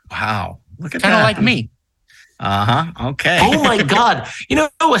anything. Wow, look at kind that. of like me. Okay. Oh my God. You know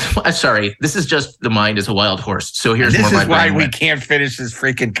what? Sorry. This is just the mind is a wild horse. So here's this more of my is why brain we went. can't finish this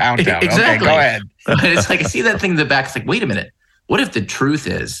freaking countdown. Exactly. Okay, go ahead. But it's like I see that thing in the back. It's like, wait a minute. What if the truth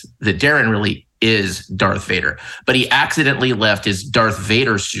is that Darren really is Darth Vader, but he accidentally left his Darth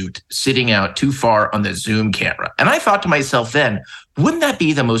Vader suit sitting out too far on the Zoom camera? And I thought to myself then, wouldn't that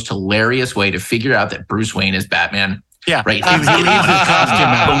be the most hilarious way to figure out that Bruce Wayne is Batman? Yeah. Right. He leaves his costume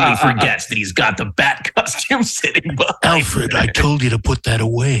out. Totally forgets that he's got the bat costume sitting behind. Alfred, I told you to put that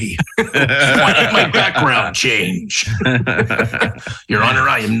away. Why did my background change? Your Honor,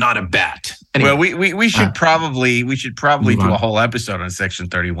 I am not a bat. Anyway, Well, we should probably do a whole episode on Section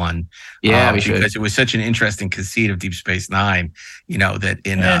 31. Yeah, we should. Because it was such an interesting conceit of Deep Space Nine. You know that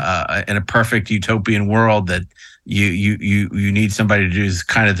in a perfect utopian world that you need somebody to do is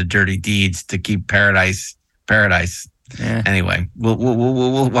kind of the dirty deeds to keep paradise. Yeah. Anyway,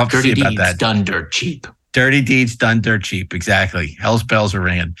 we'll have to dirty see about deeds that. done dirt cheap. Dirty deeds done dirt cheap. Exactly. Hell's bells are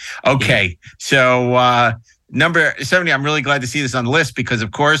ringing. Okay, so number 70. I'm really glad to see this on the list because,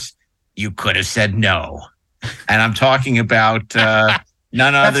 of course, you could have said no, and I'm talking about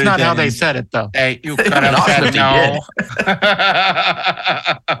none other. That's not than, how they said it, though. Hey, you could have said no.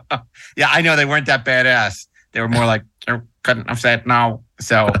 Yeah, I know they weren't that badass. They were more like you couldn't have said no.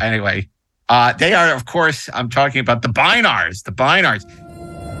 So anyway. They are, of course, I'm talking about the Bynars. The Bynars.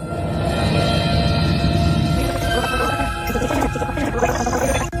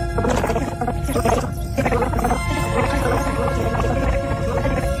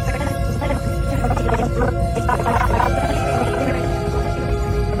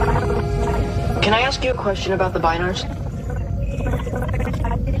 Can I ask you a question about the Bynars?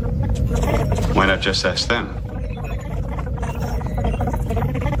 Why not just ask them?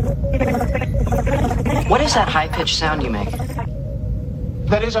 What is that high-pitched sound you make?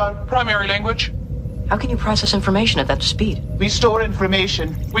 That is our primary language. How can you process information at that speed? We store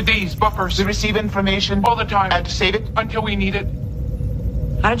information with these buffers. We receive information all the time and save it until we need it.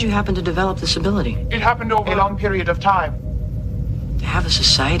 How did you happen to develop this ability? It happened over a long period of time. To have a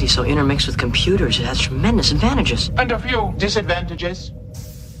society so intermixed with computers, it has tremendous advantages. And a few disadvantages.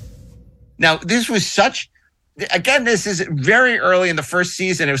 Now, this was again, this is very early in the first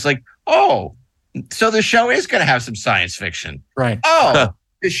season. It was like, oh, so the show is going to have some science fiction. Right. Oh,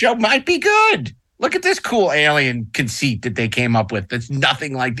 the show might be good. Look at this cool alien conceit that they came up with. That's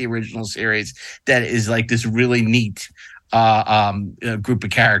nothing like the original series. That is like this really neat group of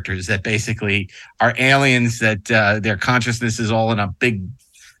characters that basically are aliens that their consciousness is all in a big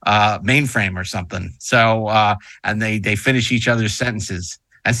mainframe or something. So, and they finish each other's sentences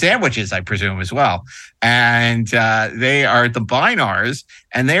and sandwiches, I presume, as well. And they are the Bynars,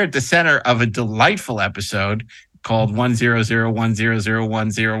 and they're at the center of a delightful episode called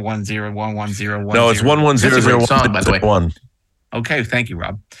 100101010101101. No, it's 110011. Okay, thank you,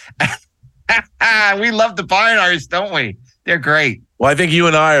 Rob. We love the Bynars, don't we? They're great. Well, I think you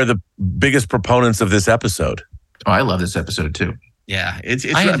and I are the biggest proponents of this episode. Oh, I love this episode too. Yeah, it's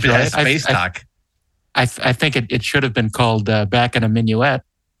I enjoy it. space doc. I think it should have been called Back in a Minuet.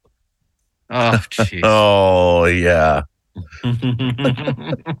 Oh, jeez. Oh, yeah.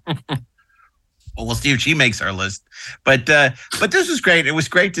 Well, we'll see if she makes our list. But this was great. It was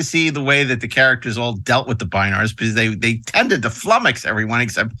great to see the way that the characters all dealt with the Bynars because they tended to flummox everyone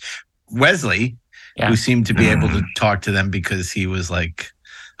except Wesley, who seemed to be able to talk to them because he was like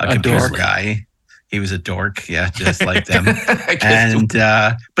a computer guy. He was a dork, yeah, just like them. And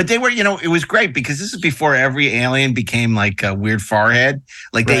but they were, it was great because this is before every alien became like a weird forehead.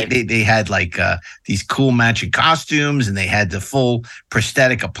 Like they had like these cool matching costumes and they had the full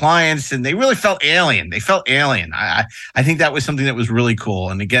prosthetic appliance and they really felt alien. They felt alien. I think that was something that was really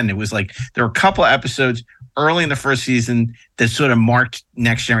cool. And again, it was like there were a couple of episodes early in the first season that sort of marked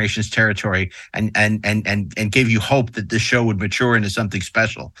Next Generation's territory and gave you hope that this show would mature into something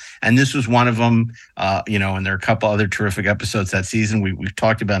special. And this was one of them, and there are a couple other terrific episodes that season. We've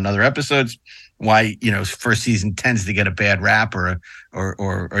talked about in other episodes why, first season tends to get a bad rap or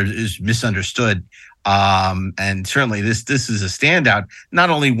is misunderstood. And certainly this is a standout. Not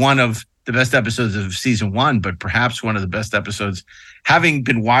only one of the best episodes of season 1, but perhaps one of the best episodes. Having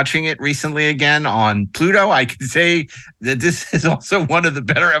been watching it recently again on Pluto, I can say that this is also one of the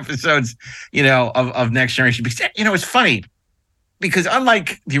better episodes, of Next Generation. Because, it's funny because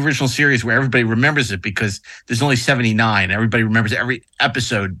unlike the original series where everybody remembers it because there's only 79, everybody remembers every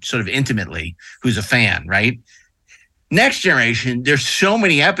episode sort of intimately who's a fan, right? Next Generation, there's so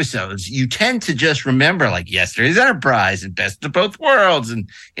many episodes, you tend to just remember like Yesterday's Enterprise and Best of Both Worlds and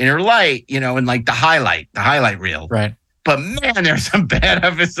Inner Light, and like the highlight reel. Right. But man, there's some bad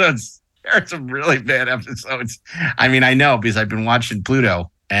episodes. There are some really bad episodes. I mean, I know because I've been watching Pluto,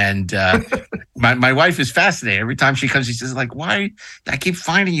 and my wife is fascinated. Every time she comes, she says, like, why? I keep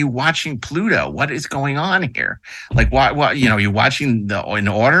finding you watching Pluto. What is going on here? Like, why you watching in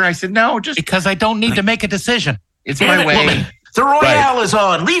order? I said, no, just because I don't need to make a decision. It's my way. Woman. The Royale is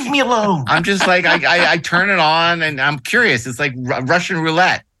on. Leave me alone. I'm just like, I turn it on and I'm curious. It's like Russian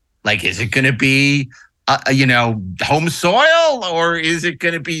roulette. Like, is it going to be, home soil, or is it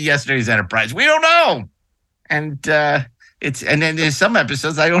going to be Yesterday's Enterprise? We don't know. And and then there's some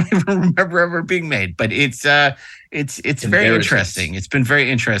episodes I don't even remember ever being made, but it's very interesting. It's been very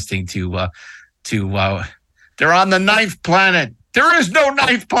interesting to they're on the 9th planet. There is no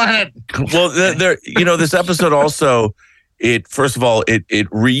 9th planet. Well, this episode also, first of all, it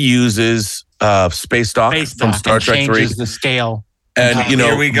reuses Space Dock from Star Trek 3. Changes the scale. And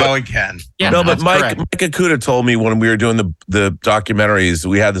here we go again. Yeah, no, but Mike Akuda told me when we were doing the documentaries,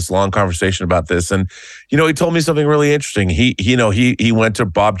 we had this long conversation about this, and he told me something really interesting. He went to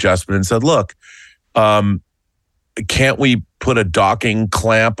Bob Justman and said, "Look, can't we put a docking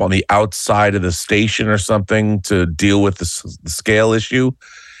clamp on the outside of the station or something to deal with the scale issue?"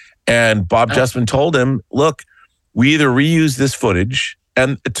 And Bob Justman told him, "Look, we either reuse this footage,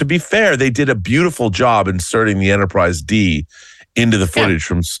 and to be fair, they did a beautiful job inserting the Enterprise D into the footage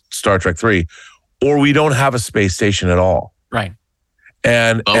from Star Trek 3, or we don't have a space station at all." Right.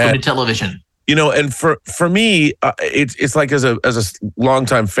 And welcome to television. And for me, it's like as a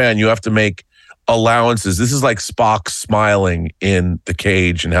longtime fan, you have to make allowances. This is like Spock smiling in the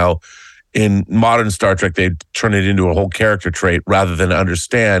cage, and how in modern Star Trek they turn it into a whole character trait rather than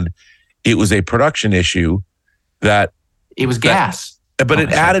understand it was a production issue that it was gas. But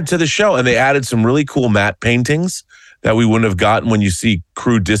it added to the show, and they added some really cool matte paintings that we wouldn't have gotten when you see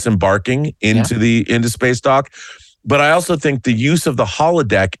crew disembarking into Space Dock. But I also think the use of the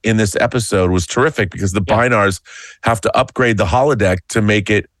holodeck in this episode was terrific because the Bynars have to upgrade the holodeck to make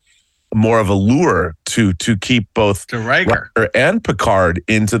it more of a lure to keep both Riker and Picard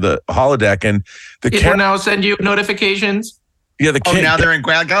into the holodeck. And it will now send you notifications. Yeah, now they're in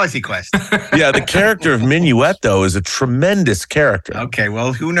Galaxy Quest. Yeah, the character of Minuet, though, is a tremendous character. Okay,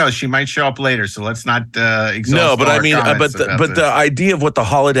 well, who knows? She might show up later, so let's not exhaust. No, but I mean, the idea of what the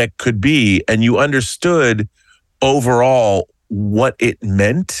holodeck could be, and you understood overall what it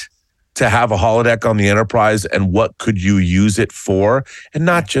meant to have a holodeck on the Enterprise and what could you use it for, and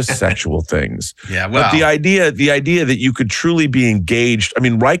not just sexual things. Yeah, well, but the idea that you could truly be engaged. I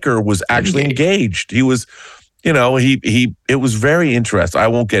mean, Riker was actually engaged. He was. It was very interesting. I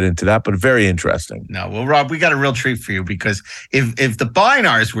won't get into that, but very interesting. No, well, Rob, we got a real treat for you because if the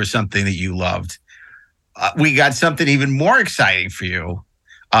Bynars were something that you loved, we got something even more exciting for you.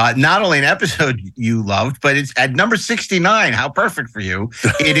 Not only an episode you loved, but it's at number 69. How perfect for you!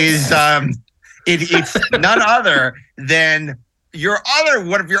 It is. It's none other than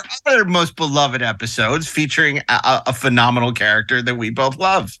one of your other most beloved episodes, featuring a phenomenal character that we both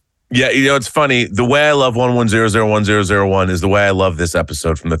love. Yeah, it's funny. The way I love 11001001 is the way I love this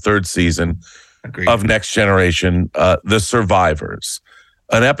episode from the 3rd season of Next Generation, The Survivors,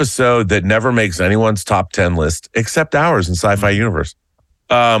 an episode that never makes anyone's top 10 list except ours in Sci-Fi Universe.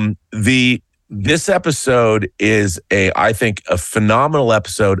 This episode is I think a phenomenal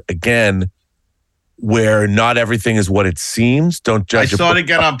episode, again, where not everything is what it seems. Don't judge. I saw it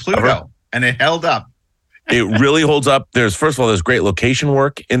again on Pluto, and it held up. It really holds up. There's great location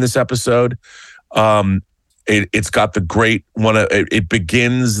work in this episode. It's got the great one. It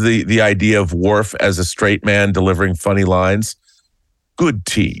begins the idea of Worf as a straight man delivering funny lines. Good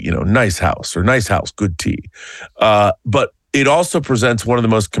tea, nice house, good tea. But it also presents one of the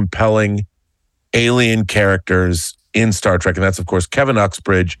most compelling alien characters in Star Trek, and that's of course Kevin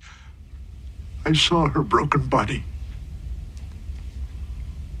Uxbridge. I saw her broken body.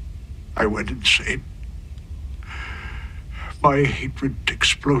 I went insane. My hatred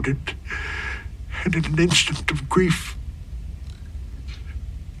exploded, and in an instant of grief,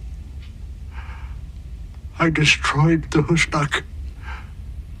 I destroyed the Husnak.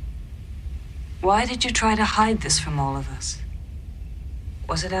 Why did you try to hide this from all of us?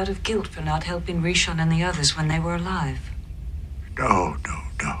 Was it out of guilt for not helping Rishon and the others when they were alive? No.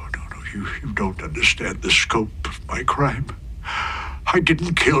 You don't understand the scope of my crime. I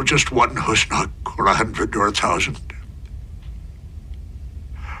didn't kill just one Husnak or 100 or 1,000.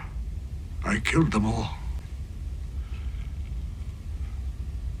 I killed them all.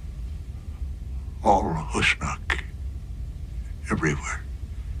 All Husnak. Everywhere.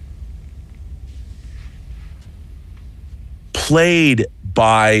 Played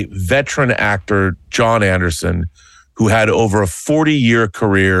by veteran actor John Anderson, who had over a 40-year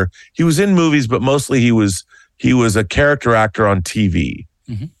career. He was in movies, but mostly he was a character actor on TV.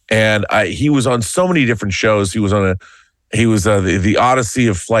 Mm-hmm. And he was on so many different shows. He was the Odyssey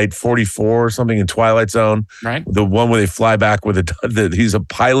of Flight 44 or something in Twilight Zone. Right. The one where they fly back with he's a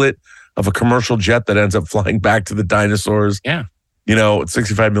pilot of a commercial jet that ends up flying back to the dinosaurs. Yeah.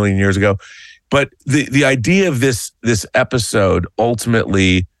 65 million years ago. But the idea of this episode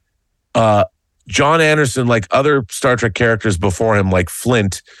ultimately, John Anderson, like other Star Trek characters before him, like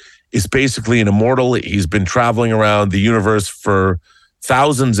Flint, is basically an immortal. He's been traveling around the universe for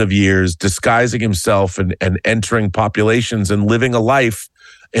thousands of years, disguising himself and entering populations and living a life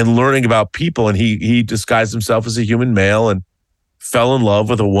and learning about people. And he disguised himself as a human male and fell in love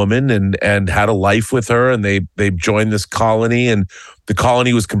with a woman and had a life with her. And they joined this colony, and the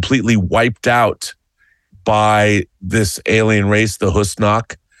colony was completely wiped out by this alien race, the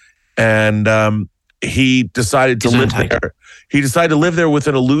Husnak. And he decided to live there. He decided to live there with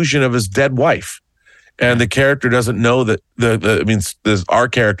an illusion of his dead wife. And the character doesn't know that our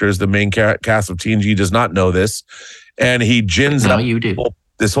characters, the main cast of TNG, does not know this. And he gins up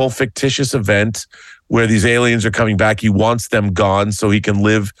this whole fictitious event where these aliens are coming back. He wants them gone so he can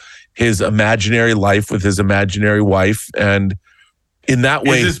live his imaginary life with his imaginary wife. And in that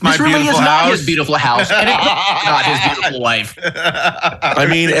way, this really is not his beautiful house, and it's not his beautiful wife. I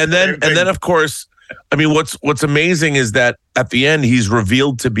mean, and then of course, I mean, what's amazing is that at the end, he's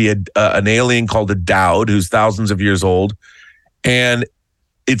revealed to be an alien called a Dowd, who's thousands of years old, and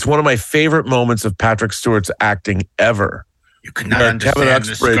it's one of my favorite moments of Patrick Stewart's acting ever. You could not understand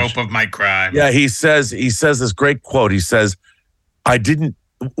the scope of my crime. Yeah, he says this great quote. He says,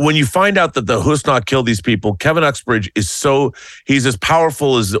 when you find out that the Husnak killed these people, Kevin Uxbridge he's as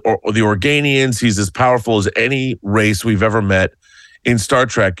powerful as the Organians. He's as powerful as any race we've ever met in Star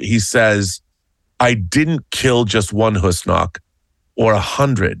Trek. He says, I didn't kill just one Husnak or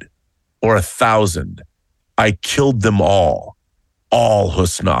 100 or 1,000. I killed them all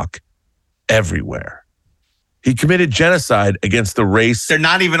Husnak, everywhere. He committed genocide against the race. They're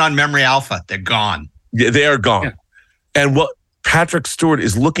not even on Memory Alpha. They're gone. Yeah, they are gone. Yeah. And what Patrick Stewart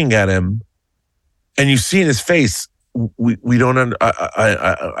is looking at him, and you see in his face, we don't.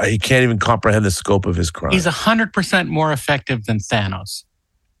 He can't even comprehend the scope of his crime. He's 100% more effective than Thanos.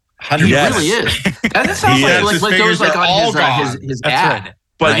 He really is. That sounds like goes like on his ad. Right.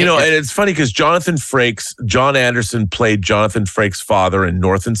 But and it's funny because John Anderson played Jonathan Frakes' father in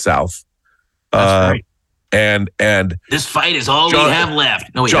North and South. That's right. And this fight is all we have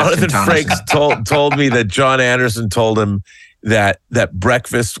left. No, Jonathan Frakes told me that John Anderson told him that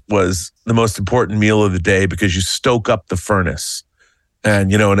breakfast was the most important meal of the day because you stoke up the furnace.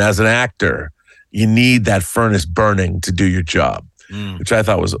 And as an actor, you need that furnace burning to do your job, which I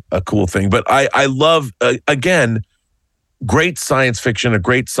thought was a cool thing. But I love, again, great science fiction, a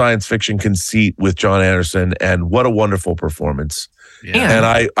great science fiction conceit with John Anderson, and what a wonderful performance. Yeah.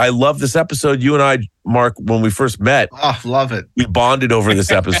 And I love this episode. You and I, Mark, when we first met, love it. We bonded over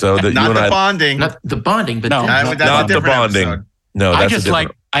this episode. That not you and the bonding, not the bonding, but not the bonding. Episode. No, I just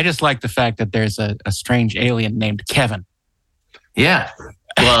like the fact that there's a strange alien named Kevin. Yeah.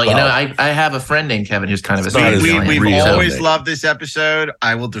 Well, I have a friend named Kevin who's kind of a strange alien. We've always loved this episode.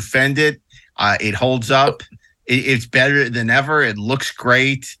 I will defend it. It holds up. It's better than ever. It looks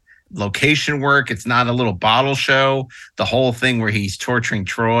great. Location work. It's not a little bottle show. The whole thing where he's torturing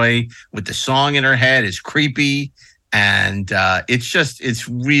Troy with the song in her head is creepy, and it's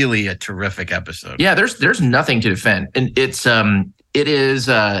really a terrific episode. Yeah, there's nothing to defend, and it's so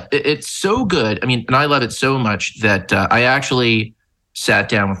good. I mean, and I love it so much that I actually sat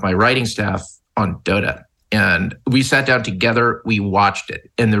down with my writing staff on Dota, and we sat down together. We watched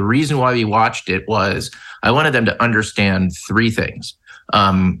it, and the reason why we watched it was I wanted them to understand three things.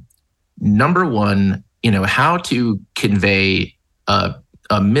 Number one, how to convey a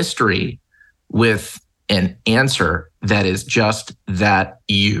mystery with an answer that is just that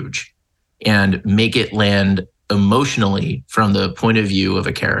huge and make it land emotionally from the point of view of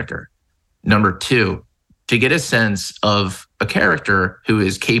a character. Number two, to get a sense of a character who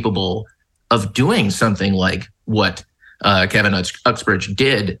is capable of doing something like what Kevin Uxbridge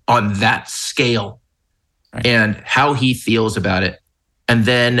did on that scale, and how he feels about it. And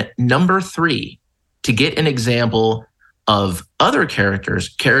then number 3, to get an example of other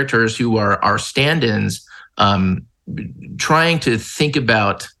characters who are our stand-ins, trying to think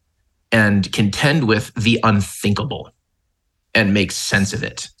about and contend with the unthinkable and make sense of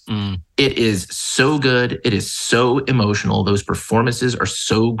it. It is so good. It is so emotional. Those performances are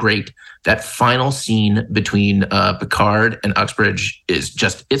so great. That final scene between Picard and Uxbridge is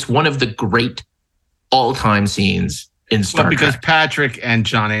it's one of the great all-time scenes in Star Trek. Because Patrick and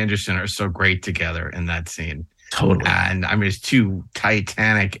John Anderson are so great together in that scene. Totally. And I mean, it's 2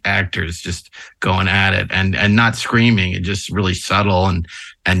 titanic actors just going at it and not screaming, and just really subtle and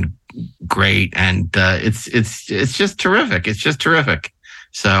great. And it's just terrific. It's just terrific.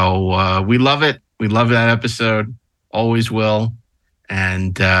 So we love it. We love that episode. Always will.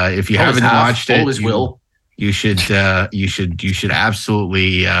 And if you haven't watched it, you should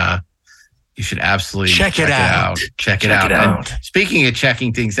absolutely check it out. Check it out. And speaking of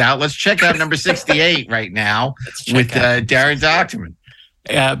checking things out, let's check out number 68 right now with Darren Dochterman.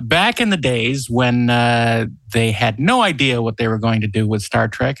 Back in the days when they had no idea what they were going to do with Star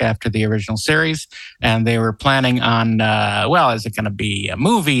Trek after the original series, and they were planning on, is it going to be a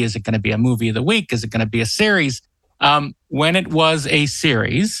movie? Is it going to be a movie of the week? Is it going to be a series? When it was a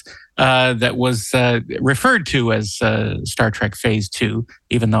series that was referred to as Star Trek Phase 2,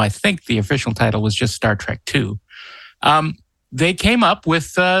 even though I think the official title was just Star Trek 2, they came up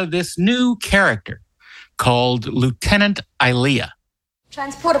with this new character called Lieutenant Ilia.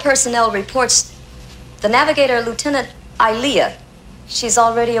 Transporter personnel reports the navigator, Lieutenant Ilia. She's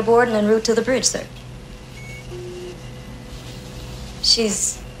already aboard and en route to the bridge, sir.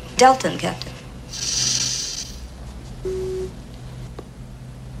 She's Deltan, Captain.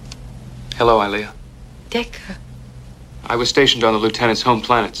 Hello, Ilia. Decker. I was stationed on the lieutenant's home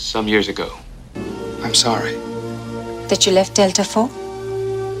planet some years ago. I'm sorry. That you left Delta 4? Or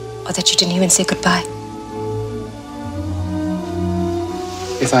that you didn't even say goodbye?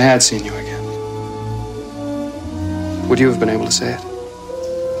 If I had seen you again, would you have been able to say it?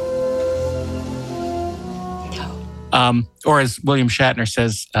 Or as William Shatner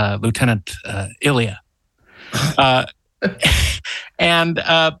says, Lieutenant Ilia. And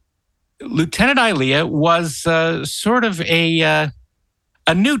Lieutenant Ilia was sort of a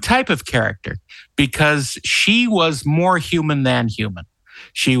new type of character, because she was more human than human.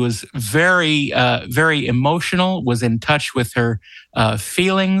 She was very, very emotional, was in touch with her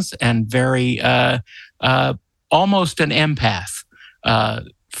feelings, and very almost an empath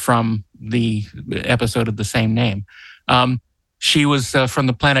from the episode of the same name. She was from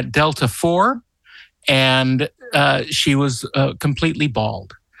the planet Delta 4, and she was completely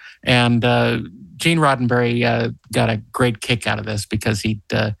bald. And Gene Roddenberry got a great kick out of this, because he,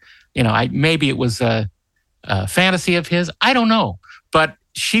 maybe it was a fantasy of his. I don't know. But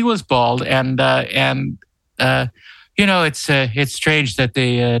she was bald, and it's strange that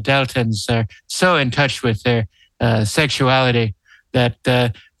the Deltans are so in touch with their sexuality that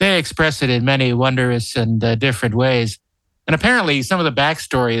they express it in many wondrous and different ways. And apparently, some of the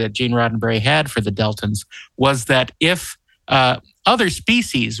backstory that Gene Roddenberry had for the Deltans was that if other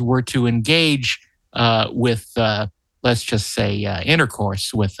species were to engage with, let's just say,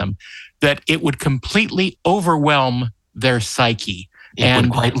 intercourse with them, that it would completely overwhelm their psyche. It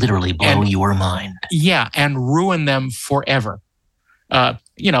would quite literally blow your mind. Yeah, and ruin them forever.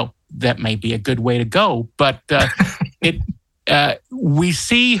 That may be a good way to go, but we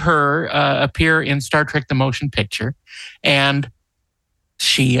see her appear in Star Trek The Motion Picture, and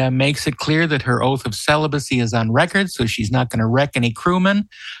she makes it clear that her oath of celibacy is on record, so she's not going to wreck any crewmen.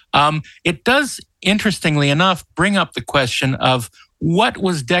 It does, interestingly enough, bring up the question of what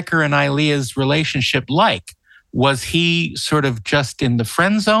was Decker and Ilia's relationship like? Was he sort of just in the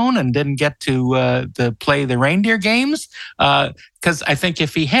friend zone and didn't get to play the reindeer games? Because I think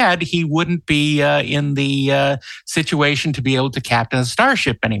if he had, he wouldn't be in the situation to be able to captain a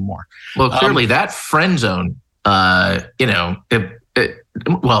starship anymore. Well, clearly that friend zone, it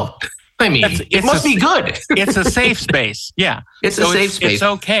must be good. It's a safe space. Yeah. It's a safe space. It's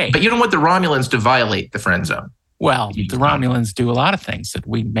okay. But you don't want the Romulans to violate the friend zone. Well, the Romulans do a lot of things that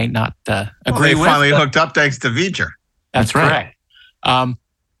we may not agree with. They finally hooked up thanks to V'ger. That's correct.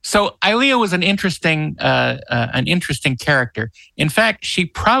 So Ilia was an interesting character. In fact, she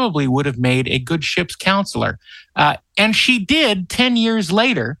probably would have made a good ship's counselor. And she did 10 years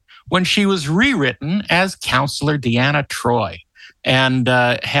later when she was rewritten as Counselor Deanna Troi, and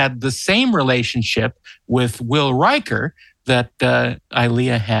had the same relationship with Will Riker that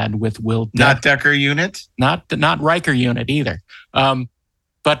Ilia had with Will Decker. Not Decker unit? Not Riker unit either.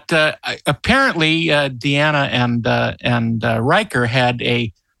 But apparently Deanna and Riker had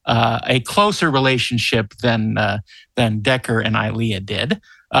a closer relationship than Decker and Ilia did,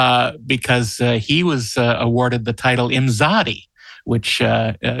 because he was awarded the title Imzadi, which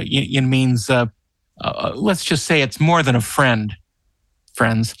means, let's just say it's more than a friends.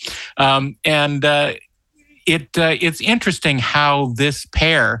 It's interesting how this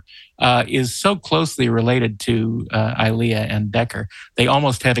pair is so closely related to Ilia and Decker. They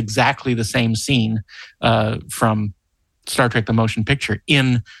almost have exactly the same scene from Star Trek: The Motion Picture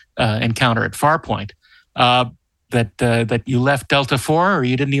in Encounter at Farpoint. That you left Delta 4 or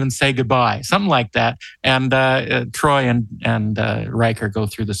you didn't even say goodbye, something like that. And Troy and Riker go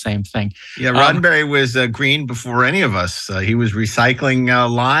through the same thing. Yeah, Roddenberry was green before any of us. He was recycling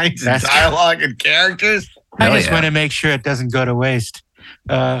lines and dialogue and characters. I just want to make sure it doesn't go to waste.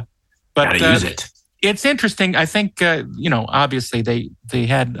 But gotta use it. It's interesting. I think obviously they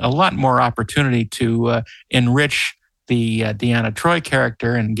had a lot more opportunity to enrich the Deanna Troi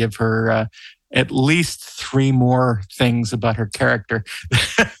character and give her at least 3 more things about her character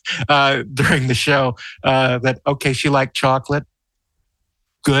during the show. She liked chocolate.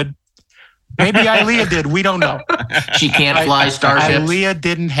 Good. Maybe Ilia did. We don't know. She can't fly starships. Ilia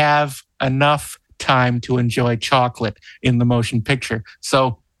didn't have enough time to enjoy chocolate in the motion picture.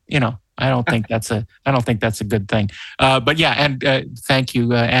 So, I don't think that's a good thing. But yeah, and thank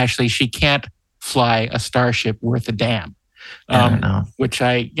you, Ashley. She can't fly a starship worth a damn. Which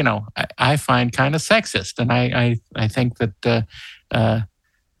I find kind of sexist, and I think that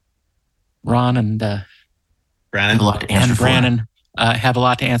Ron and Brannon have a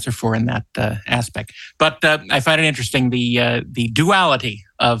lot to answer for in that aspect. But I find it interesting the duality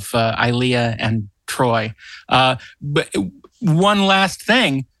of Ilia and Troi. But one last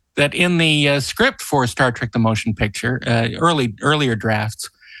thing, that in the script for Star Trek: The Motion Picture, earlier drafts,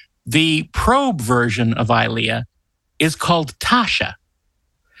 the probe version of Ilia is called Tasha.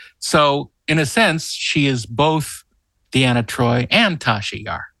 So, in a sense, she is both Deanna Troi and Tasha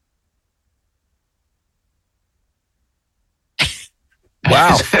Yar.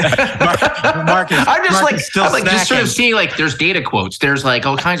 Wow. I'm just sort of seeing there's data quotes. There's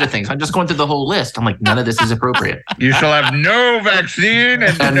all kinds of things. I'm just going through the whole list. I'm like, none of this is appropriate. You shall have no vaccine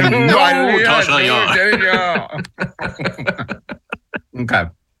and no Tasha Yar. Okay.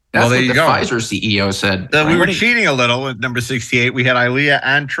 That's there what you the go. Pfizer CEO said. We were cheating a little at number 68. We had Ilia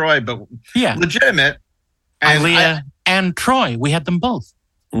and Troi, but legitimate. And Ilia and Troi. We had them both.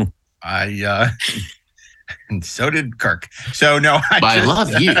 And so did Kirk. So no, I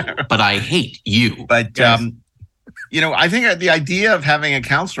love you, but I hate you. But I think the idea of having a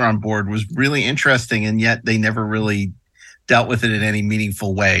counselor on board was really interesting, and yet they never really dealt with it in any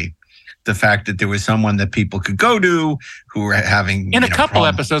meaningful way. The fact that there was someone that people could go to who were having in a couple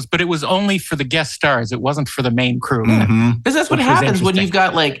episodes, but it was only for the guest stars. It wasn't for the main crew. Because that's what happens when you've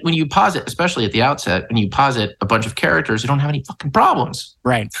got when you posit, especially at the outset, when you posit a bunch of characters who don't have any fucking problems.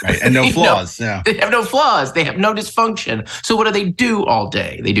 Right. And no flaws. Yeah. They have no flaws. They have no dysfunction. So what do they do all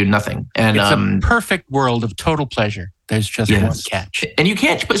day? They do nothing. And it's a perfect world of total pleasure. There's just one catch. And you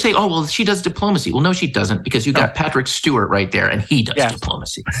can't say, oh, well, she does diplomacy. Well, no, she doesn't, because you got Patrick Stewart right there, and he does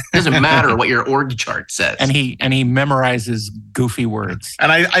diplomacy. It doesn't matter what your org chart says. And he memorizes goofy words.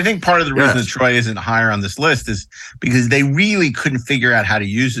 And I think part of the reason that Troi isn't higher on this list is because they really couldn't figure out how to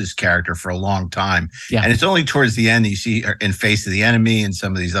use this character for a long time. Yeah. And it's only towards the end that you see her in Face of the Enemy and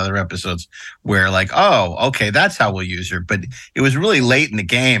some of these other episodes where oh, okay, that's how we'll use her. But it was really late in the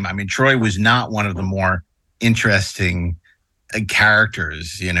game. I mean, Troi was not one of the more interesting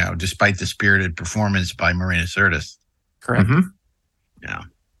characters, despite the spirited performance by Marina Sirtis. Correct. Yeah.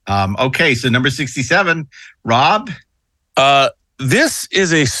 Okay, so number 67, Rob. This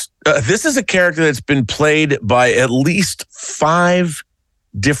is a character that's been played by at least 5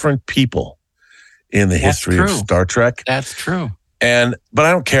 different people in the history of Star Trek. That's true. But I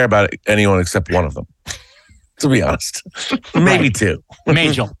don't care about anyone except one of them. To be honest, maybe 2.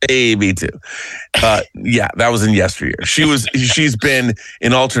 Majel. Maybe 2. That was in yesteryear. She's been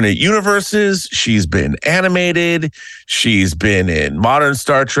in alternate universes. She's been animated. She's been in modern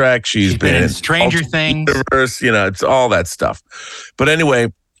Star Trek. She's been in Stranger Things. Universe, it's all that stuff. But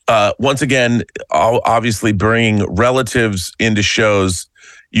anyway, once again, obviously bringing relatives into shows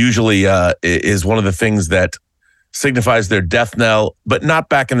usually is one of the things that signifies their death knell, but not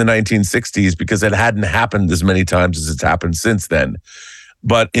back in the 1960s because it hadn't happened as many times as it's happened since then.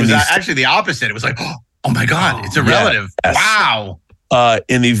 But it was actually the opposite. It was like, oh my God, it's a relative. Yes. Wow.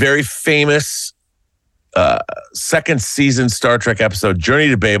 In the very famous second season Star Trek episode, Journey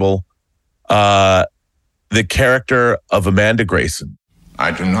to Babel, the character of Amanda Grayson.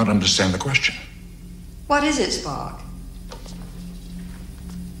 I do not understand the question. What is it, Spock?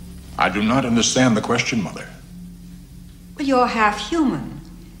 I do not understand the question, Mother. Well, you're half human.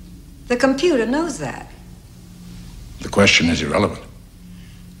 The computer knows that. The question is irrelevant.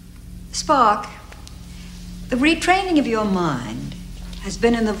 Spock, the retraining of your mind has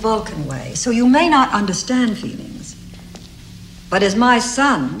been in the Vulcan way, so you may not understand feelings. But as my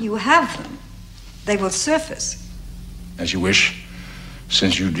son, you have them. They will surface. As you wish,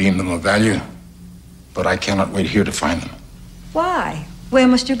 since you deem them of value. But I cannot wait here to find them. Why? Where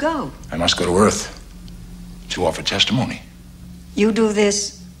must you go? I must go to Earth to offer testimony. You do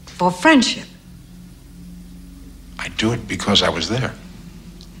this for friendship. I do it because I was there.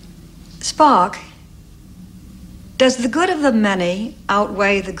 Spock, does the good of the many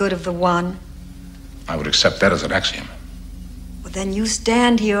outweigh the good of the one? I would accept that as an axiom. Well, then you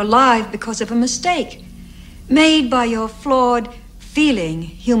stand here alive because of a mistake made by your flawed, feeling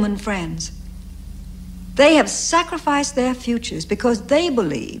human friends. They have sacrificed their futures because they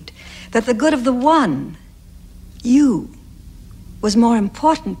believed that the good of the one, you, was more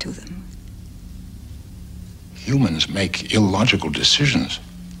important to them. Humans make illogical decisions.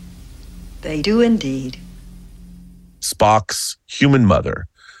 They do indeed. Spock's human mother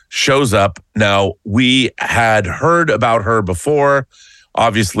shows up. Now, we had heard about her before.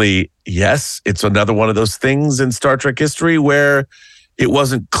 Obviously, yes, it's another one of those things in Star Trek history where it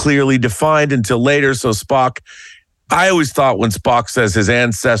wasn't clearly defined until later. So Spock, I always thought when Spock says his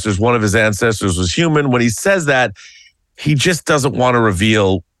ancestors, one of his ancestors was human, when he says that, he just doesn't want to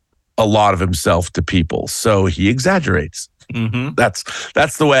reveal a lot of himself to people. So he exaggerates. Mm-hmm.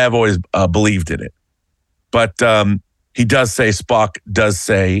 That's the way I've always believed in it. But he does say, Spock does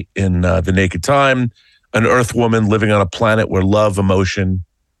say in The Naked Time, an Earth woman living on a planet where love, emotion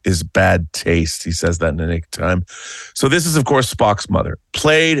is bad taste. He says that in The Naked Time. So this is, of course, Spock's mother,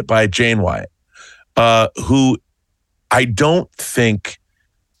 played by Jane Wyatt, who I don't think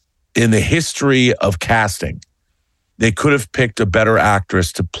in the history of casting, they could have picked a better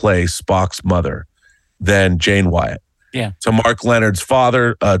actress to play Spock's mother than Jane Wyatt. Yeah. So Mark Leonard's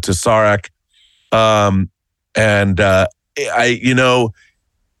father, to Sarek.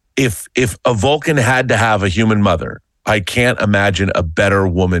 If a Vulcan had to have a human mother, I can't imagine a better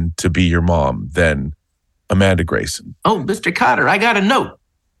woman to be your mom than Amanda Grayson. Oh, Mr. Cotter, I got a note.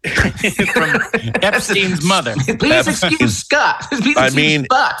 From Epstein's mother. Please excuse Scott. Please excuse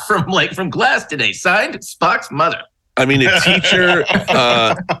Spock from class today. Signed, Spock's mother. I mean, a teacher.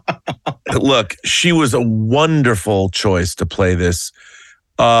 Look, she was a wonderful choice to play this.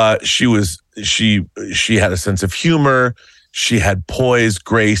 She had a sense of humor. She had poise,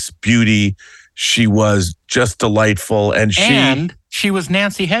 grace, beauty. She was just delightful, and she was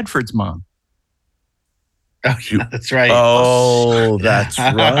Nancy Hedford's mom. Oh, that's right. Oh, that's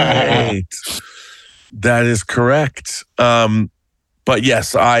right. That is correct. But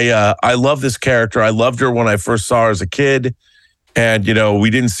yes, I love this character. I loved her when I first saw her as a kid. And, we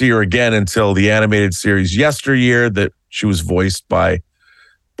didn't see her again until the animated series Yesteryear that she was voiced by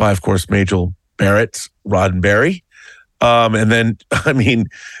of course, Majel Barrett, Roddenberry. And then,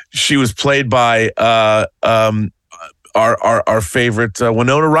 she was played by our favorite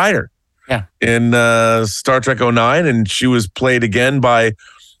Winona Ryder. Yeah. In Star Trek 09, and she was played again by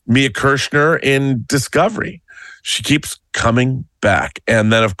Mia Kirshner in Discovery. She keeps coming back.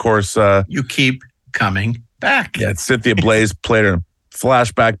 And then, of course... you keep coming back. Yeah, Cynthia Blaze played her in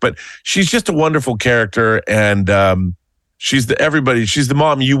Flashback, but she's just a wonderful character, and she's the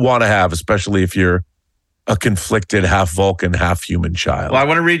mom you want to have, especially if you're a conflicted half Vulcan, half human child. Well, I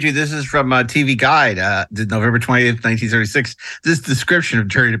want to read you. This is from TV Guide, November 20th, 1936. This description of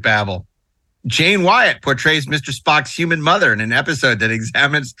Journey to Babel. Jane Wyatt portrays Mr. Spock's human mother in an episode that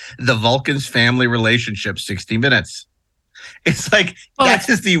examines the Vulcans' family relationship, 60 Minutes. It's like, that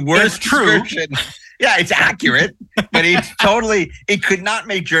is the worst description. Yeah, it's accurate, but it could not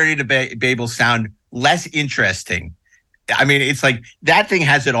make Journey to Babel sound less interesting. I mean, it's like, that thing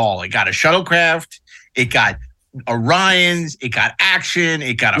has it all. It got a shuttlecraft, it got Orions, it got action,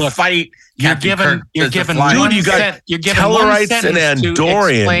 it got a fight. You're given Tellarites and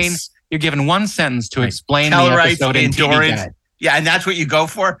Andorians. You're given one sentence to explain the Tellarites episode in TV Guide. Yeah, and that's what you go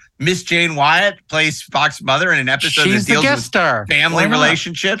for. Miss Jane Wyatt plays Spock's mother in an episode that deals with family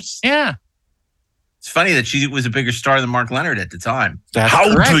relationships. Yeah. It's funny that she was a bigger star than Mark Leonard at the time. How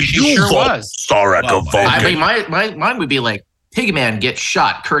do you Sarek a Vulcan? I mean, mine would be like, Pigman gets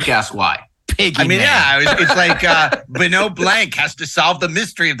shot. Kirk asks why. I mean, yeah, it's like Benoit Blanc has to solve the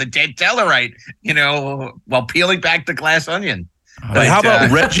mystery of the dead Tellarite, while peeling back the glass onion. But how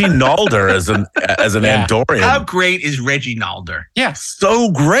about Reggie Nalder as an Andorian? How great is Reggie Nalder? Yeah, so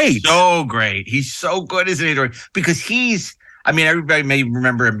great, so great. He's so good as an Andorian because everybody may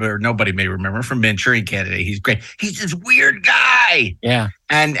remember him, or nobody may remember from Manchurian Candidate. He's great. He's this weird guy. Yeah.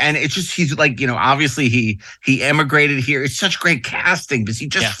 And it's just, he's like, obviously he emigrated here. It's such great casting because he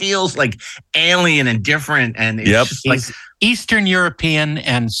just feels like alien and different. And it's just like he's Eastern European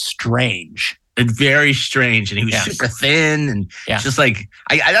and strange. And very strange. And he was super thin. And just like,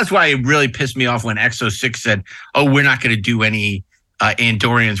 that's why it really pissed me off when X06 said, oh, we're not going to do any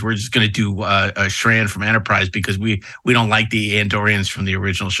Andorians. We're just going to do a Shran from Enterprise because we don't like the Andorians from the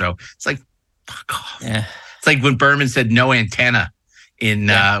original show. It's like, fuck off. Yeah. It's like when Berman said no antenna in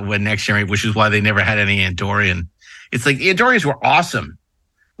when Next Generation, which is why they never had any Andorian. It's like the Andorians were awesome.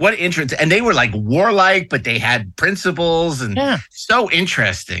 What interesting. And they were like warlike, but they had principles and so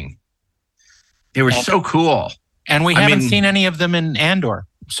interesting. They were so cool. And we haven't seen any of them in Andor,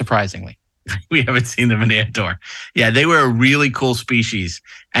 surprisingly. We haven't seen them in Andor. Yeah, they were a really cool species.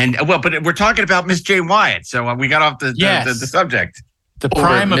 And but we're talking about Miss Jane Wyatt, so we got off the subject. The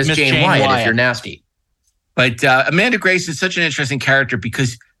prime of Miss Jane Wyatt, if you're nasty. But Amanda Grace is such an interesting character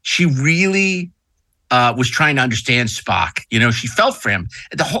because she really was trying to understand Spock. She felt for him.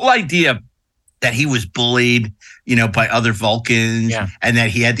 The whole idea that he was bullied, by other Vulcans, and that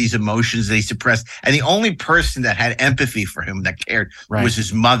he had these emotions that he suppressed. And the only person that had empathy for him, that cared, was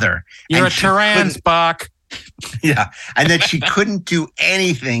his mother. You're a Terran, Spock. Yeah. And that she couldn't do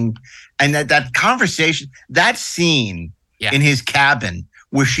anything. And that conversation, that scene in his cabin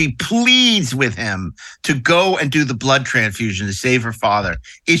where she pleads with him to go and do the blood transfusion to save her father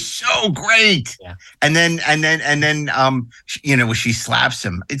is so great. Yeah. And then when she slaps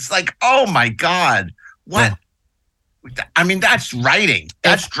him, it's like, oh my God, what? I mean, that's writing.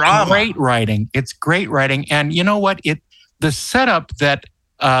 That's drama. Great writing. It's great writing. And you know what? The setup that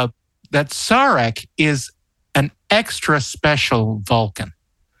Sarek is an extra special Vulcan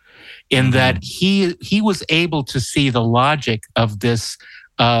in that he was able to see the logic of this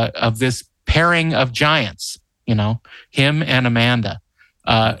pairing of giants, him and Amanda.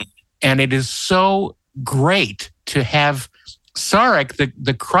 And it is so great to have Sarek,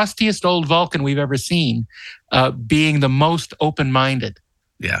 the crustiest old Vulcan we've ever seen, being the most open-minded.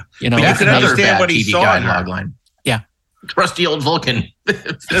 Yeah. You can understand what he saw in Logline. Yeah. Crusty old Vulcan.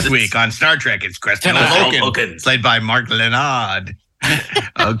 This week on Star Trek, it's Crusty old Vulcan, played by Mark Lenard.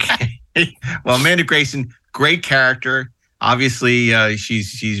 Okay. Well, Amanda Grayson, great character. Obviously,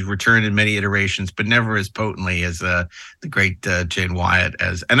 she's returned in many iterations, but never as potently as the great Jane Wyatt.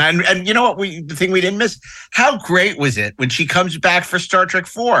 And you know what? The thing we didn't miss. How great was it when she comes back for Star Trek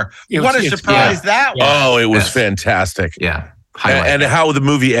 4? What a surprise that was! Oh, it was fantastic. Yeah, and how the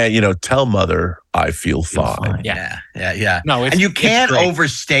movie, tell mother I feel fine. Yeah. No, and you can't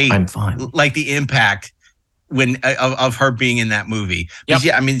overstate I'm fine. Like the impact of her being in that movie. Yep.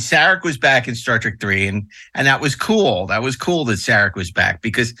 Yeah, I mean, Sarek was back in Star Trek 3, and that was cool. That was cool that Sarek was back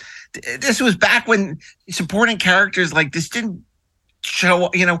because this was back when supporting characters like this didn't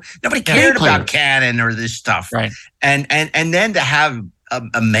show. Nobody cared about canon or this stuff. Right. And then to have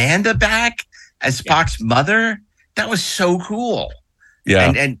Amanda back as Spock's mother, that was so cool.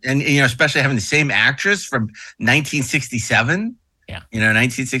 Yeah. And especially having the same actress from 1967.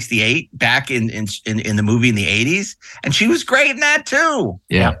 1968, back in the movie in the 80s. And she was great in that too.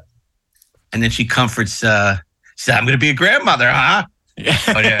 Yeah. And then she comforts, said, I'm going to be a grandmother, huh?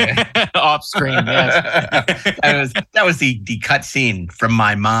 Off screen, yes. that was the cut scene from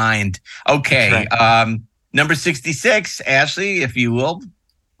my mind. Okay. Right. Number 66, Ashley, if you will.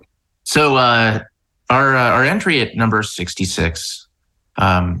 So our entry at number 66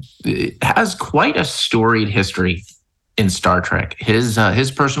 has quite a storied history in Star Trek.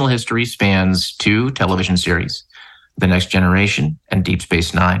 His personal history spans 2 television series, The Next Generation and Deep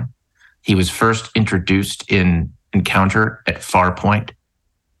Space Nine. He was first introduced in Encounter at Farpoint.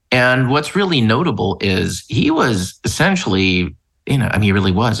 And what's really notable is he was essentially, he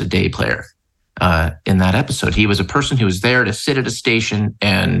really was a day player in that episode. He was a person who was there to sit at a station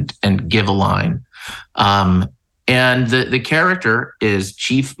and give a line. And the character is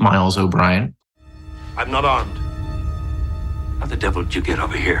Chief Miles O'Brien. I'm not armed. How the devil did you get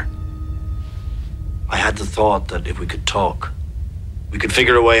over here? I had the thought that if we could talk, we could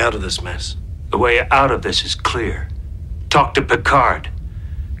figure a way out of this mess. The way out of this is clear. Talk to Picard.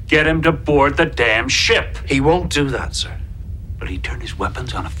 Get him to board the damn ship. He won't do that, sir. Will he turn his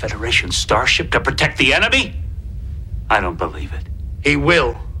weapons on a Federation starship to protect the enemy? I don't believe it. He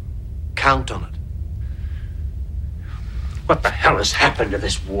will. count on it. What the hell has happened to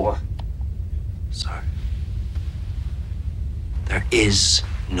this war? Sir, there is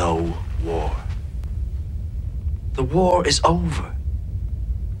no war. The war is over.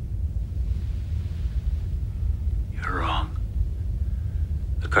 You're wrong.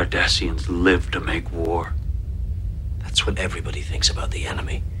 The Cardassians live to make war. That's what everybody thinks about the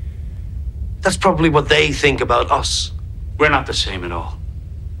enemy. That's probably what they think about us. We're not the same at all.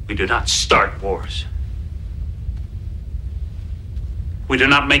 We do not start wars. We do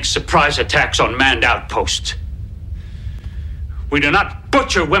not make surprise attacks on manned outposts. We do not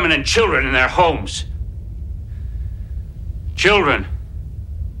butcher women and children in their homes. Children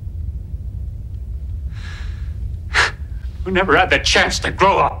who never had the chance to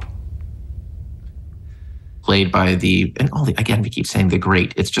grow up. Played by again, we keep saying the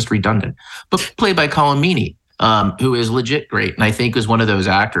great, it's just redundant, but played by Colm Meaney, who is legit great. And I think was one of those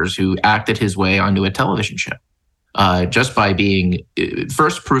actors who acted his way onto a television show just by being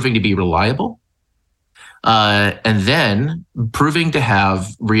first proving to be reliable and then proving to have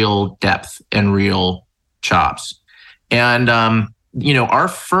real depth and real chops. And, our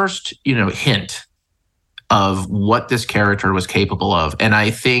first, hint of what this character was capable of, and I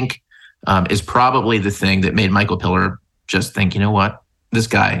think is probably the thing that made Michael Piller just think, you know what, this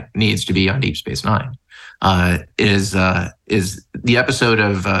guy needs to be on Deep Space Nine, is the episode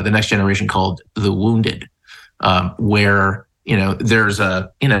of The Next Generation called The Wounded, where, there's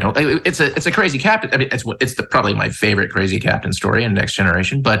it's a crazy captain. I mean, it's probably my favorite crazy captain story in Next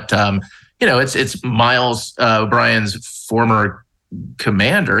Generation, but, it's Miles O'Brien's former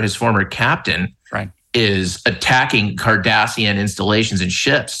commander, his former captain, right, is attacking Cardassian installations and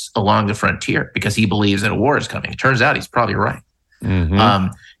ships along the frontier because he believes that a war is coming. It turns out he's probably right. Mm-hmm.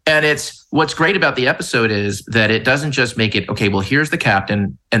 And what's great about the episode is that it doesn't just make it, okay, well, here's the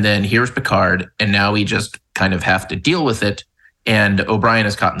captain, and then here's Picard, and now we just kind of have to deal with it, and O'Brien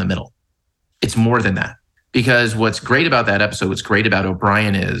is caught in the middle. It's more than that. Because what's great about that episode, what's great about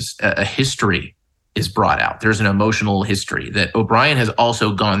O'Brien is a history is brought out. There's an emotional history that O'Brien has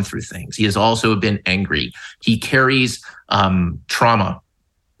also gone through things. He has also been angry. He carries trauma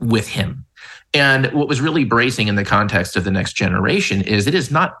with him. And what was really bracing in the context of The Next Generation is it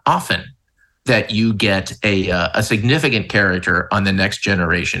is not often that you get a significant character on The Next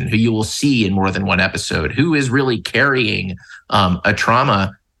Generation who you will see in more than one episode, who is really carrying a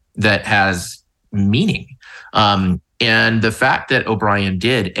trauma that has meaning. And the fact that O'Brien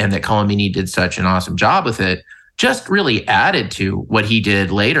did and that Colm Meaney did such an awesome job with it just really added to what he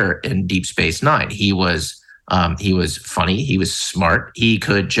did later in Deep Space Nine. He was funny. He was smart. He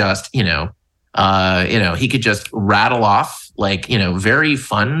could just, he could just rattle off very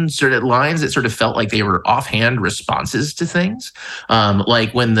fun sort of lines that sort of felt like they were offhand responses to things.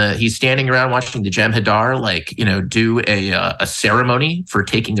 Like when he's standing around watching the Jem'Hadar, do a ceremony for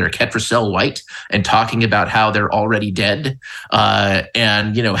taking their Ketracel White and talking about how they're already dead.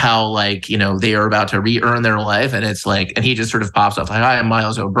 And how they are about to re-earn their life. And it's like, and he just sort of pops off like, I am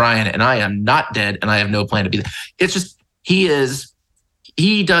Miles O'Brien and I am not dead and I have no plan to be there. It's just, he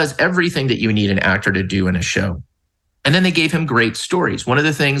does everything that you need an actor to do in a show. And then they gave him great stories. One of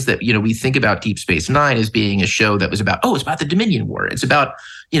the things that, we think about Deep Space Nine as being a show that was about, it's about the Dominion War. It's about,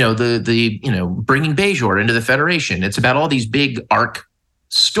 bringing Bajor into the Federation. It's about all these big arc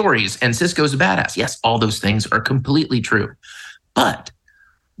stories. And Sisko's a badass. Yes, all those things are completely true. But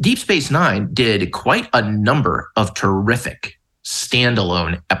Deep Space Nine did quite a number of terrific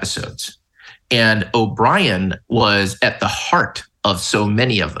standalone episodes. And O'Brien was at the heart of so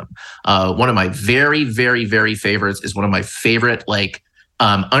many of them. One of my very, very, very favorites is one of my favorite,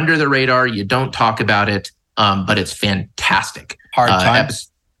 under the radar, you don't talk about it, but it's fantastic. Hard Time?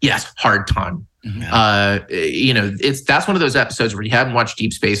 Yes, Hard Time. Mm-hmm. That's one of those episodes where you haven't watched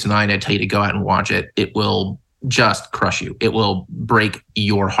Deep Space Nine, I tell you to go out and watch it. It will just crush you. It will break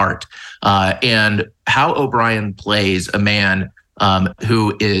your heart. And how O'Brien plays a man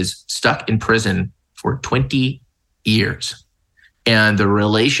who is stuck in prison for 20 years. And the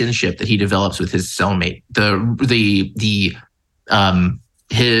relationship that he develops with his cellmate, the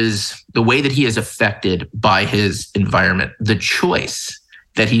way that he is affected by his environment, the choice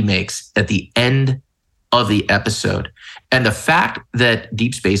that he makes at the end of the episode, and the fact that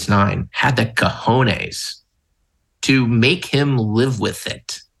Deep Space Nine had the cojones to make him live with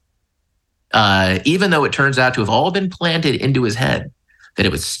it, even though it turns out to have all been planted into his head, that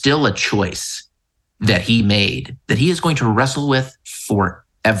it was still a choice that he made, that he is going to wrestle with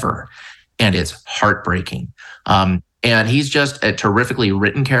forever. And it's heartbreaking. And he's just a terrifically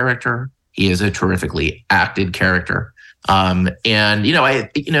written character. He is a terrifically acted character. And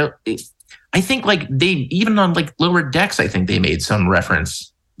I think like they even on like Lower Decks, I think they made some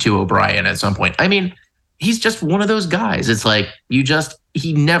reference to O'Brien at some point. I mean, he's just one of those guys. It's like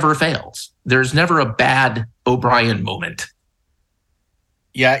he never fails. There's never a bad O'Brien moment.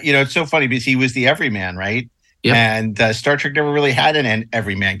 Yeah, it's so funny because he was the everyman, right? Yep. And Star Trek never really had an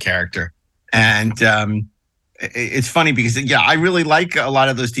everyman character. And it's funny because, I really like a lot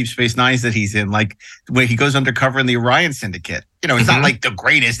of those Deep Space Nines that he's in, like when he goes undercover in the Orion Syndicate. It's not like the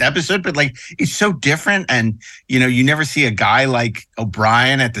greatest episode, but like it's so different. And, you never see a guy like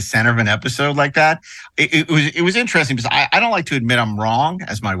O'Brien at the center of an episode like that. It was interesting because I don't like to admit I'm wrong,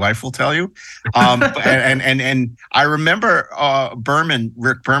 as my wife will tell you. And I remember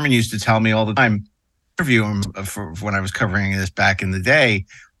Rick Berman used to tell me all the time, interview him for when I was covering this back in the day.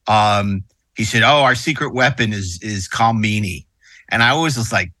 He said, "Oh, our secret weapon is Colm Meaney," and I always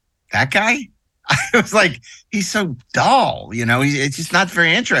was like, "That guy." I was like, "He's so dull, it's just not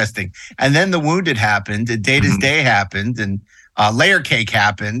very interesting." And then The Wounded happened, and Data's Day happened, and Layer Cake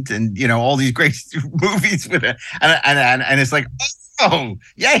happened, and all these great movies with it, and it's like, oh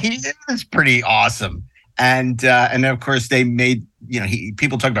yeah, he is pretty awesome. And of course they made,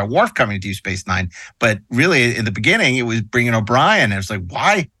 people talk about Worf coming to Deep Space Nine, but really in the beginning it was bringing O'Brien. And it was like,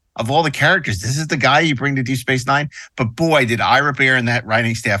 why? Of all the characters, this is the guy you bring to Deep Space Nine. But boy, did Ira Behr and that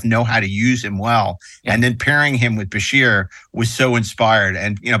writing staff know how to use him well. Yeah. And then pairing him with Bashir was so inspired.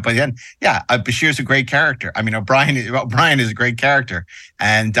 And, but then, Bashir's a great character. I mean, O'Brien is a great character.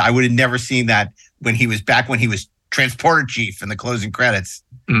 And I would have never seen that when he was transporter chief in the closing credits.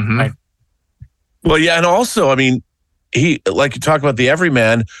 Mm-hmm. Right? Well, yeah. And also, I mean, he, like you talk about the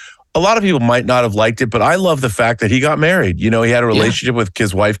everyman, a lot of people might not have liked it, but I love the fact that he got married. He had a relationship with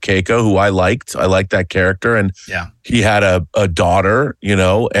his wife, Keiko, who I liked. I liked that character. And he had a daughter,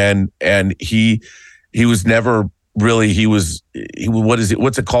 and he was never really,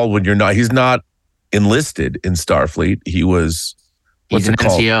 what's it called when he's not enlisted in Starfleet. He's an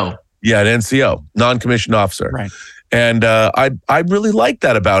NCO. Yeah, an NCO, non-commissioned officer. Right. And I really liked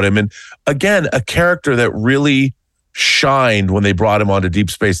that about him. And again, a character that really shined when they brought him onto Deep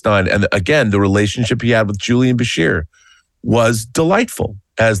Space Nine. And again, the relationship he had with Julian Bashir was delightful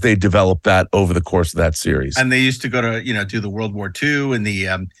as they developed that over the course of that series. And they used to go to, do the World War II and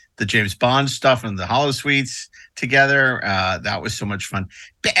the James Bond stuff and the holosuites together. That was so much fun.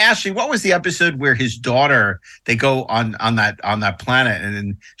 But Ashley, what was the episode where his daughter, they go on that planet and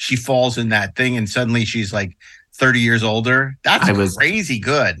then she falls in that thing and suddenly she's like 30 years older? That's crazy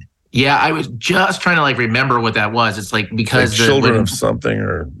good. Yeah, I was just trying to remember what that was. It's like because Children of something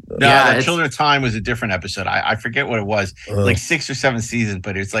or Children of Time was a different episode. I forget what it was. Like 6 or 7 seasons,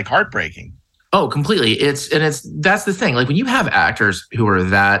 but it's like heartbreaking. Oh, completely. That's the thing. Like when you have actors who are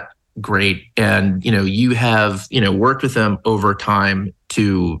that great and you have worked with them over time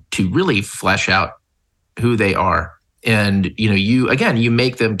to really flesh out who they are, and you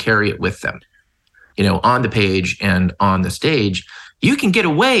make them carry it with them, on the page and on the stage. You can get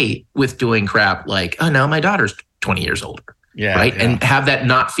away with doing crap like, oh, now my daughter's 20 years older. Yeah. Right. Yeah. And have that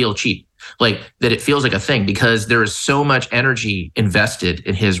not feel cheap, like that it feels like a thing, because there is so much energy invested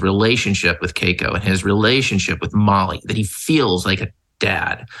in his relationship with Keiko and his relationship with Molly that he feels like a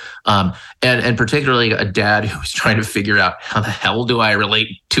dad. And particularly a dad who's trying to figure out how the hell do I relate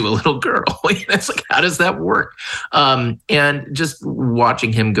to a little girl? It's like, how does that work? And just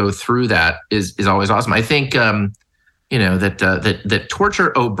watching him go through that is always awesome. I think, that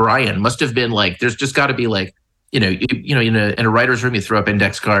Torture O'Brien must have been like, there's just got to be like, in a writer's room, you throw up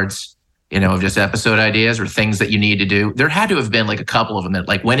index cards, of just episode ideas or things that you need to do. There had to have been like a couple of them that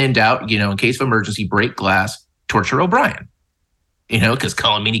like, when in doubt, in case of emergency, break glass, Torture O'Brien, because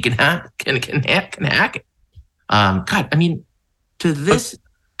Colm Meaney can hack it. God, I mean, to this,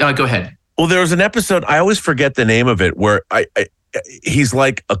 go ahead. Well, there was an episode, I always forget the name of it, where he's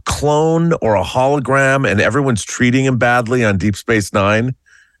like a clone or a hologram and everyone's treating him badly on Deep Space Nine.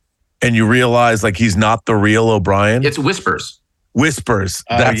 And you realize like he's not the real O'Brien. It's Whispers.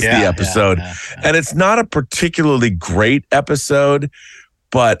 That's the episode. Yeah. And it's not a particularly great episode,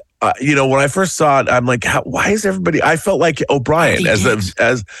 but when I first saw it, I'm like, why is everybody, I felt like O'Brien as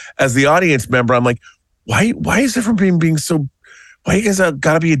the audience member. I'm like, why is everybody being so, why you guys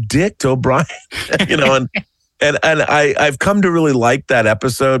got to be a dick to O'Brien? And I've come to really like that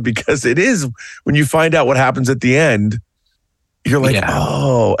episode because it is, when you find out what happens at the end, you're like,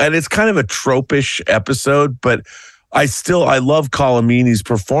 oh, and it's kind of a tropish episode, but I love Colm Meaney's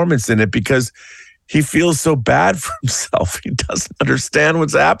performance in it because he feels so bad for himself. He doesn't understand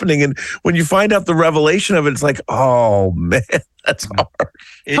what's happening. And when you find out the revelation of it, it's like, oh man, that's hard.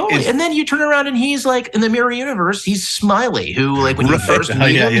 Totally. And then you turn around and he's like, in the mirror universe, he's Smiley, who like when you first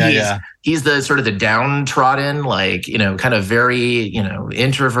meet him, he's the sort of the downtrodden, like, kind of very,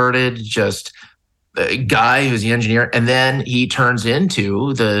 introverted, just guy who's the engineer. And then he turns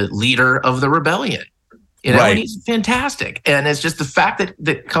into the leader of the rebellion. And he's fantastic. And it's just the fact that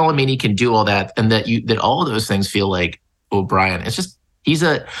Colm Meaney can do all that, and that all of those things feel like O'Brien. It's just he's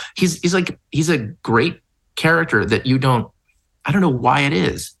a great character that I don't know why it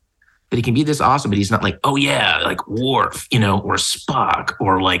is that he can be this awesome, but he's not like, oh yeah, like Worf, or Spock,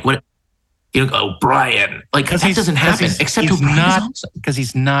 or like what, O'Brien. Like that doesn't happen. Except because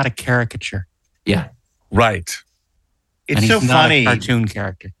he's not a caricature. Yeah, right. It's so funny, a cartoon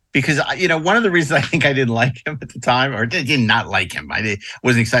character. Because, one of the reasons I think I didn't like him at the time, or did not like him, I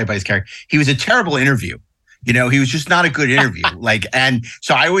wasn't excited by his character. He was a terrible interview. He was just not a good interview. And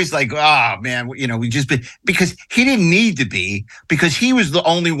so I always oh man, because he didn't need to be, because he was the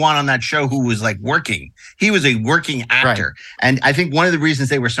only one on that show who was working. He was a working actor. Right. And I think one of the reasons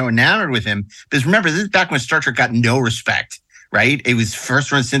they were so enamored with him, because remember, this is back when Star Trek got no respect. Right? It was first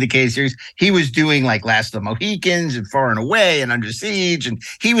run syndicated series. He was doing Last of the Mohicans and Far and Away and Under Siege. And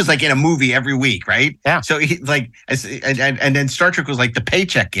he was in a movie every week. Right. Yeah. So he and then Star Trek was the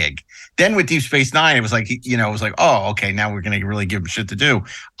paycheck gig. Then with Deep Space Nine, it was oh, okay, now we're going to really give him shit to do.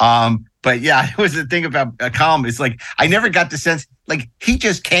 But yeah, it was the thing about Colm. It's I never got the sense, he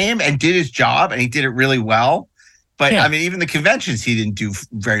just came and did his job and he did it really well. But I mean, even the conventions, he didn't do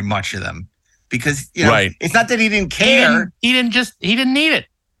very much of them. Because, it's not that he didn't care. He didn't need it.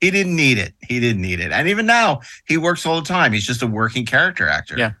 He didn't need it. And even now, he works all the time. He's just a working character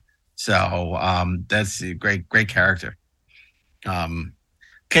actor. Yeah. So that's a great character.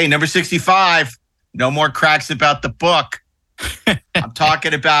 Okay, number 65. No more cracks about the book. I'm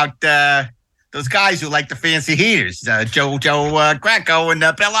talking about those guys who like the fancy heaters. Joe Greco and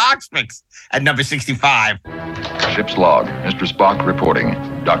Bella Oxmix at number 65. Ship's log. Mr. Spock reporting.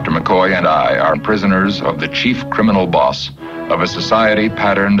 Dr. McCoy and I are prisoners of the chief criminal boss of a society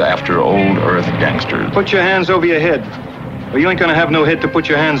patterned after old Earth gangsters. Put your hands over your head, or you ain't gonna have no head to put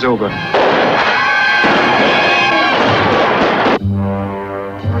your hands over.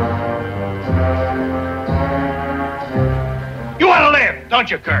 You want to live,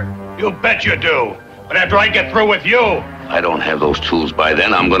 don't you, Kirk? You bet you do. But after I get through with you... I don't have those tools by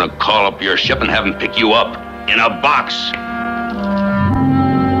then. I'm gonna call up your ship and have them pick you up in a box.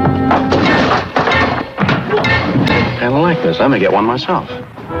 I don't like this. I'm gonna get one myself.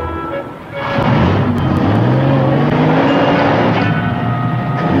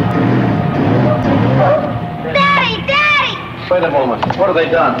 Daddy! Wait a moment. What have they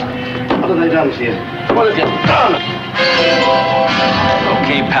done? What have they done to you? What have you done?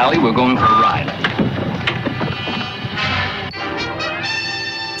 Okay, Pally, we're going for a ride.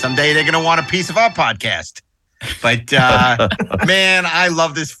 Someday they're gonna want a piece of our podcast. But man, I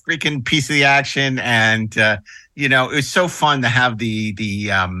love this freaking piece of the action, and it was so fun to have the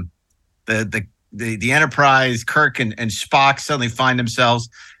Enterprise, Kirk and Spock suddenly find themselves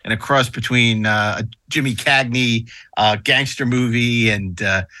in a cross between a Jimmy Cagney gangster movie and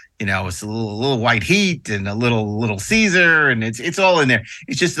it's a little White Heat and a little Caesar, and it's all in there.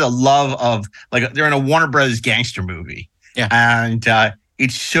 It's just the love of they're in a Warner Brothers gangster movie, and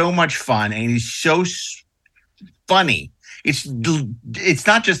it's so much fun, and it's so funny. It's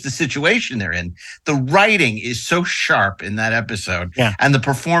not just the situation they're in. The writing is so sharp in that episode, and the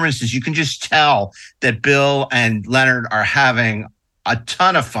performances, you can just tell that Bill and Leonard are having a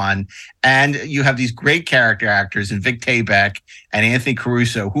ton of fun, and you have these great character actors in Vic Tayback and Anthony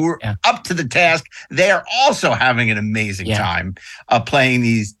Caruso who are up to the task. They are also having an amazing time playing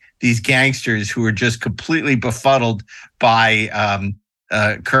these gangsters who are just completely befuddled by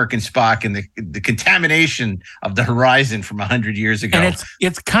Kirk and Spock and the contamination of the horizon from 100 years ago. And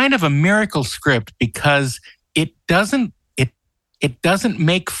it's kind of a miracle script because it doesn't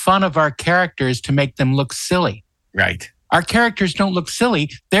make fun of our characters to make them look silly. Right. Our characters don't look silly.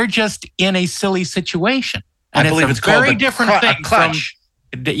 They're just in a silly situation. And I believe it's called very different thing clutch.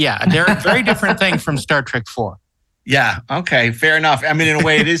 They're a very different thing from Star Trek 4. Yeah. Okay. Fair enough. I mean, in a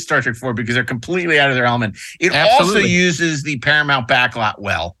way, it is Star Trek 4 because they're completely out of their element. It also uses the Paramount backlot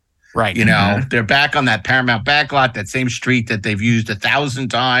well. Right. They're back on that Paramount backlot, that same street that they've used 1,000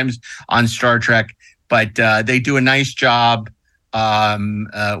 times on Star Trek. But they do a nice job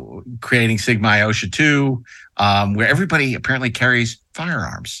creating Sigma Iosha 2, where everybody apparently carries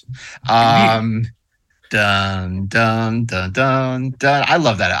firearms. Dun, dun, dun, dun, dun. I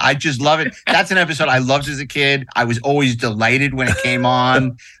love that. I just love it. That's an episode I loved as a kid. I was always delighted when it came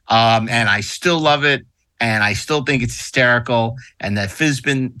on. And I still love it. And I still think it's hysterical. And that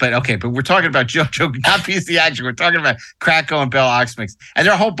Fizbin, but we're talking about JoJo, not Piece the Action. We're talking about Krakow and Bella Oxmix. And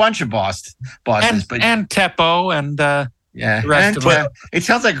there are a whole bunch of bosses. And Teppo and yeah. the rest of them. It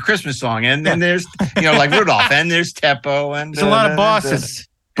sounds like a Christmas song. And then there's, like Rudolph. And there's Teppo. And there's a lot of bosses.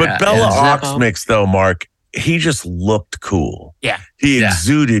 But Bella Oxmix, though, Mark, he just looked cool. Yeah. He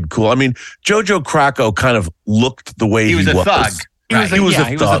exuded cool. I mean, JoJo Krakow kind of looked the way he was. He was a thug. He was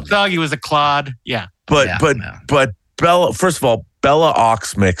a thug. He was a clod. Yeah. But Bella, first of all, Bella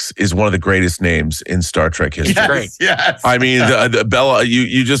Oxmix is one of the greatest names in Star Trek history. Yes. I mean, the Bella,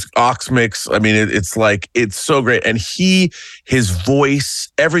 you just Oxmix. I mean, it's like, it's so great. And his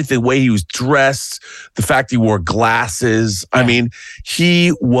voice, everything, the way he was dressed, the fact he wore glasses. Yeah. I mean,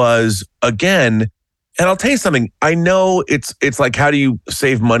 he was, again, and I'll tell you something. I know it's like, how do you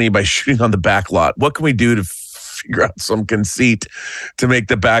save money by shooting on the back lot? What can we do to figure out some conceit to make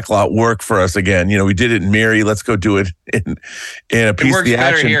the back lot work for us again? We did it in Miri. Let's go do it in a piece of the action. It works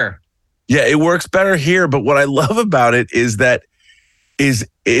better here. Yeah, it works better here. But what I love about it is that is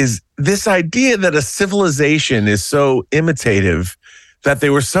this idea that a civilization is so imitative, that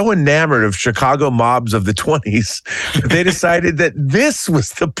they were so enamored of Chicago mobs of the 20s, that they decided that this was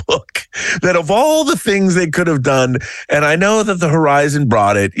the book, that of all the things they could have done, and I know that the Horizon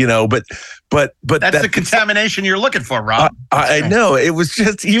brought it, but that's the contamination you're looking for, Rob. I know. It was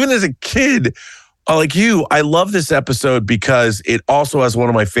just, even as a kid, like you, I love this episode because it also has one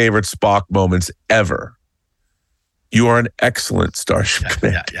of my favorite Spock moments ever. You are an excellent Starship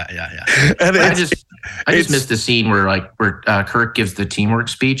Commander. Yeah. And I just missed the scene where Kirk gives the teamwork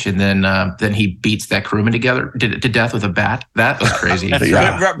speech, and then he beats that crewman to death with a bat. That was crazy.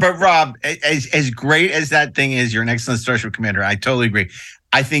 But Rob, as great as that thing is, you're an excellent Starship Commander. I totally agree.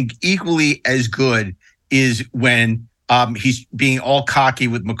 I think equally as good is when he's being all cocky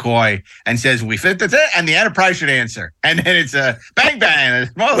with McCoy and says, "We fit the and the Enterprise should answer." And then it's a bang bang,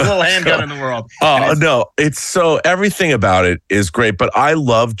 the smallest little handgun in the world. Oh no, it's so, everything about it is great. But I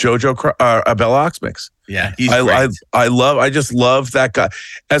love JoJo Bella Oxmix. Yeah, he's great. I just love that guy.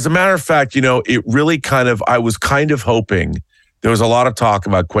 As a matter of fact, it really I was kind of hoping, there was a lot of talk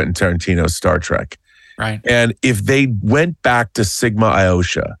about Quentin Tarantino's Star Trek. Right. And if they went back to Sigma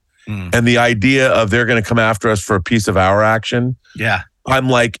Iosha, and the idea of they're going to come after us for a piece of our action. Yeah. I'm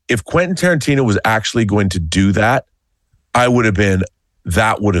like, if Quentin Tarantino was actually going to do that, that would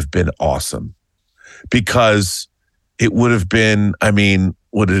have been awesome. Because it would have been,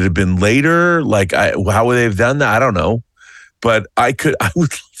 would it have been later? Like, how would they have done that? I don't know. But I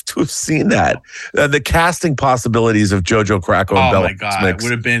would love to have seen that. The casting possibilities of JoJo Krakow and Bella. Oh my God. It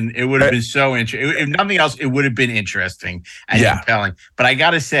would have been so interesting. If nothing else, it would have been interesting and compelling. But I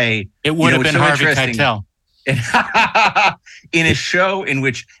got to say, it would have been Harvey Keitel. In a show in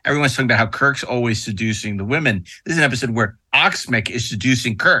which everyone's talking about how Kirk's always seducing the women, this is an episode where Oxmix is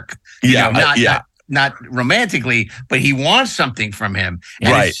seducing Kirk. Not romantically, but he wants something from him.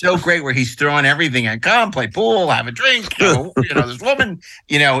 And it's so great where he's throwing everything at, come play pool, have a drink, this woman,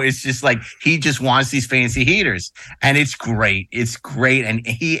 it's just like, he just wants these fancy heaters. And it's great. It's great. And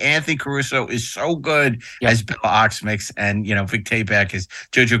Anthony Caruso is so good as Bella Oxmix, and, Vic Tayback is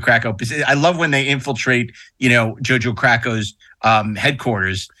JoJo Krakow. I love when they infiltrate, JoJo Krakow's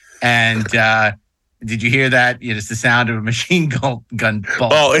headquarters, and, did you hear that? It's the sound of a machine gun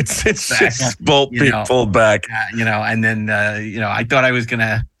bolt. Oh, it's just bolt being pulled back. And then I thought I was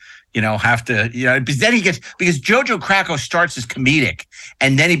gonna, have to, because then because JoJo Krakow starts as comedic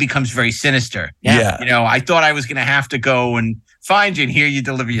and then he becomes very sinister. Yeah. I thought I was gonna have to go and find you and hear you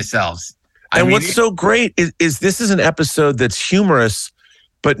deliver yourselves. What's so great is this is an episode that's humorous,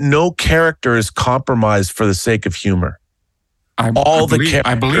 but no character is compromised for the sake of humor. I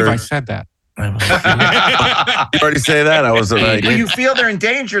believe I said that. You already say that? I was like, you feel they're in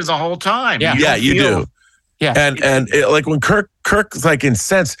danger the whole time. Yeah, you do. Yeah, and like when Kirk's like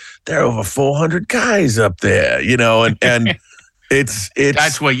incensed, there are over 400 guys up there, and it's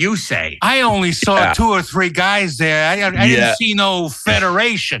that's what you say. I only saw 2 or 3 guys there. I didn't see no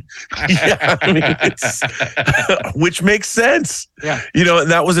Federation. Which makes sense. Yeah, and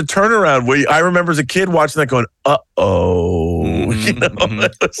that was a turnaround where I remember as a kid watching that going, uh-oh.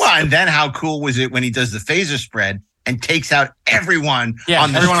 Well, and then how cool was it when he does the phaser spread and takes out everyone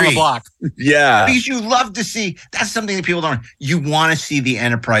on the street. On the block. Yeah. Because you love to see, that's something that people don't, you want to see the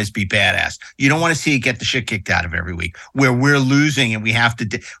Enterprise be badass. You don't want to see it get the shit kicked out of every week where we're losing and we have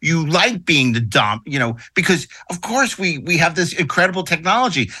to, you like being the dump, because of course we have this incredible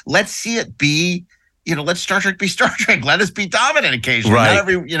technology. Let's see it be let Star Trek be Star Trek. Let us be dominant occasionally. Right. Not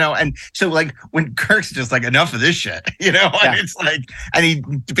every, and so like when Kirk's just like, enough of this shit, and it's like, and he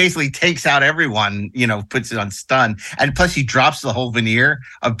basically takes out everyone, puts it on stun. And plus he drops the whole veneer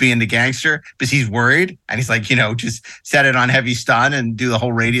of being the gangster because he's worried. And he's like, just set it on heavy stun and do the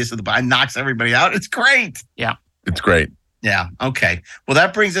whole radius of the body, knocks everybody out. It's great. Yeah. It's great. Yeah. Okay. Well,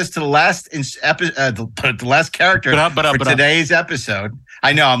 that brings us to the last the last character for today's episode.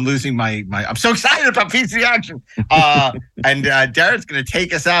 I know I'm losing my. I'm so excited about PC action. And Darren's going to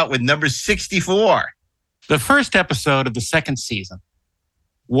take us out with number 64. The first episode of the second season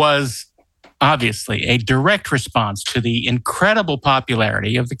was obviously a direct response to the incredible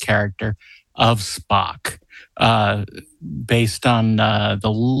popularity of the character of Spock, based on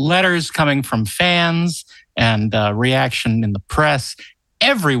the letters coming from fans and reaction in the press.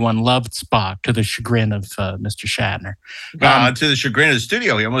 Everyone loved Spock to the chagrin of Mr. Shatner. To the chagrin of the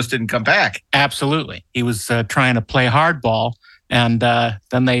studio, he almost didn't come back. Absolutely, he was trying to play hardball, and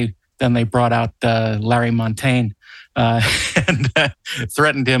then they brought out Larry Montaigne and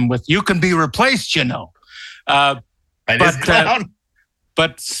threatened him with, "You can be replaced, But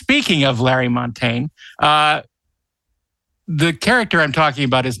speaking of Larry Montaigne, the character I'm talking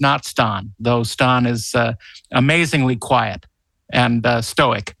about is not Stan, though Stan is amazingly quiet and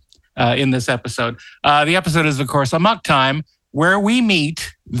stoic in this episode. The episode is, of course, Amok Time, where we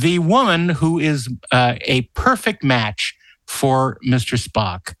meet the woman who is a perfect match for Mr.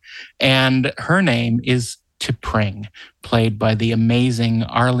 Spock. And her name is T'Pring, played by the amazing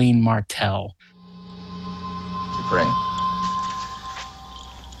Arlene Martell. T'Pring.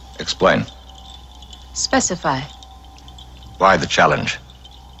 Explain. Specify. Why the challenge?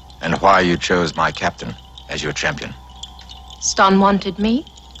 And why you chose my captain as your champion? Stan wanted me,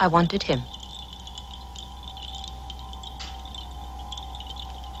 I wanted him.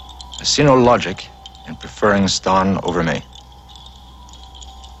 I see no logic in preferring Stan over me.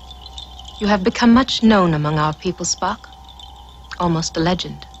 You have become much known among our people, Spock. Almost a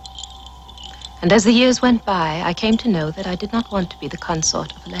legend. And as the years went by, I came to know that I did not want to be the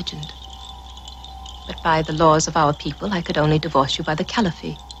consort of a legend. But by the laws of our people, I could only divorce you by the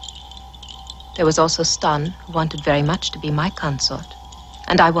Caliphate. There was also Stan, who wanted very much to be my consort,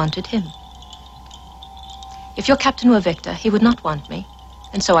 and I wanted him. If your captain were Victor, he would not want me,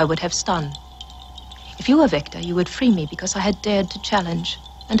 and so I would have Stan. If you were Victor, you would free me because I had dared to challenge,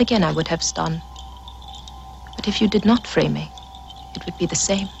 and again I would have Stan. But if you did not free me, it would be the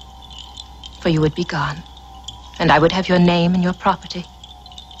same, for you would be gone, and I would have your name and your property,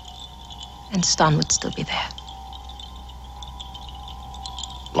 and Stan would still be there.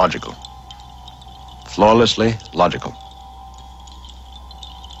 Logical. Flawlessly logical.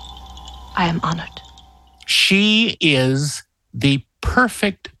 I am honored. She is the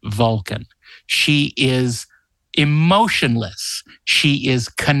perfect Vulcan. She is emotionless. She is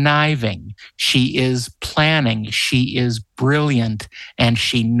conniving. She is planning. She is brilliant, and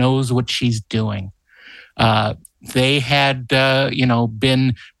she knows what she's doing. They had,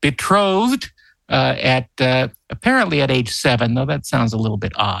 been betrothed apparently at age 7, though that sounds a little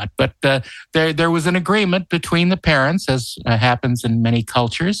bit odd. But there was an agreement between the parents, as happens in many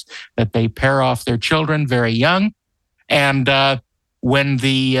cultures, that they pair off their children very young. And when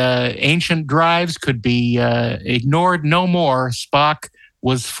the ancient drives could be ignored no more, Spock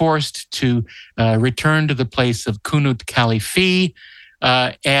was forced to return to the place of Kunut Kalifi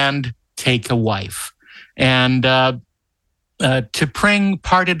and take a wife. And T'Pring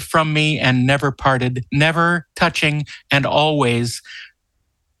parted from me and never parted, never touching, and always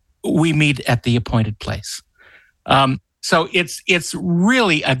we meet at the appointed place. So it's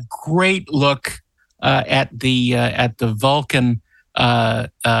really a great look at the Vulcan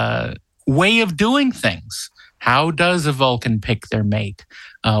way of doing things. How does a Vulcan pick their mate?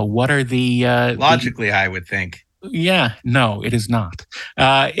 What are the logically? I would think. Yeah, no, it is not.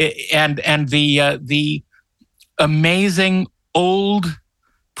 And the amazing old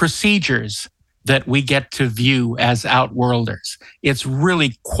procedures that we get to view as Outworlders. It's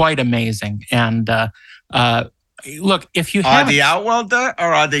really quite amazing. And look, if you have the Outworlder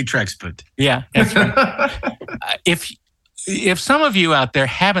or are they Trexpert? Yeah, that's right. If some of you out there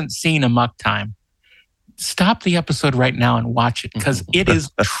haven't seen Amok Time, stop the episode right now and watch it, because it is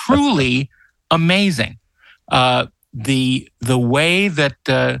truly amazing. The way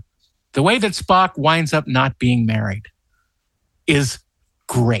that Spock winds up not being married is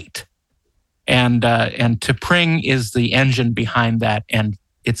great, and T'Pring is the engine behind that, and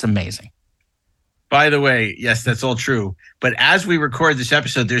it's amazing. By the way, yes, that's all true. But as we record this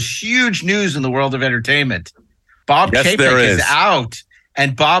episode, there's huge news in the world of entertainment. Bob Chapek is out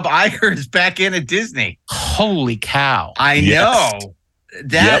And Bob Iger is back in at Disney. Holy cow. I know.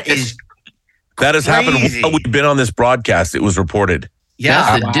 That is That has happened crazy. while we've been on this broadcast. It was reported.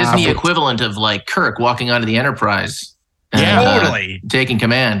 Yeah, that's the Disney equivalent of like Kirk walking onto the Enterprise. Totally. Taking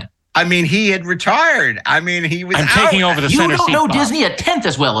command. I mean, he had retired. I mean, he was taking over the center seat. You don't know Disney a tenth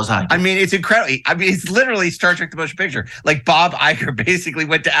as well as I do. I mean, it's incredible. I mean, it's literally Star Trek: The Motion Picture. Like Bob Iger basically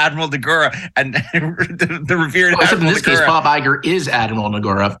went to Admiral Nagura and the revered Except Admiral in this case, Nagura. Bob Iger is Admiral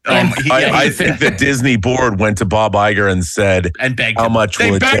Nagura. I think the Disney board went to Bob Iger and said, and begged how him. much They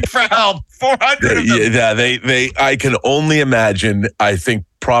will it begged take? for help. 400 of them. Yeah, they. I can only imagine. I think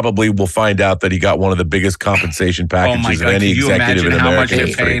probably we'll find out that he got one of the biggest compensation Oh my packages of God! any Can you executive imagine in how much American they're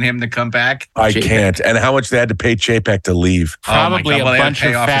history. paying him to come back? I can't. And how much they had to pay Chapek to leave. Probably Oh my God. Well, a they had to bunch pay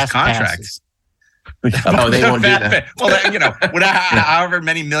of off his fast contracts. passes. Oh, they won't do that. Well, you know, however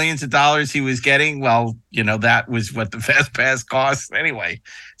many millions of dollars he was getting, well, you know, that was what the fast pass cost anyway.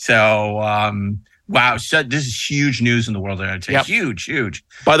 So, wow, so this is huge news in the world of entertainment. Huge, huge.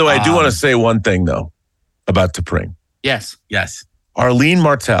 By the way, I do want to say one thing though about T'Pring. Yes. Yes. Arlene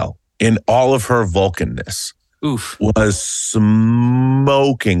Martell, in all of her Vulcanness, was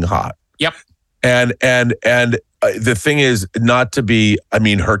smoking hot. Yep. And the thing is, not to be. I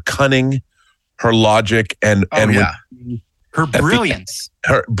mean, her cunning, her logic, and her brilliance.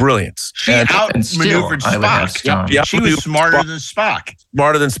 Her brilliance. She outmaneuvered Spock. Yep. She was smarter than Spock.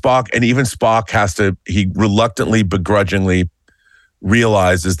 Smarter than Spock, and even Spock has to. He reluctantly, begrudgingly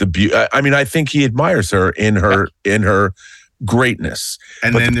realizes the beauty. I mean, I think he admires her in her greatness.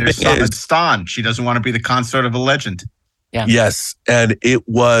 And But then the there's thing is- Stan. She doesn't want to be the consort of a legend. Yeah. Yes, and it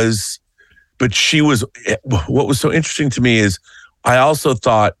was, but she was. What was so interesting to me is, I also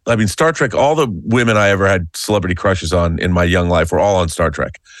thought. I mean, Star Trek. All the women I ever had celebrity crushes on in my young life were all on Star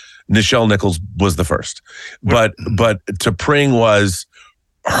Trek. Nichelle Nichols was the first, but T'Pring was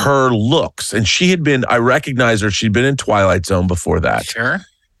her looks, and she had been. I recognized her. She'd been in Twilight Zone before that. Sure.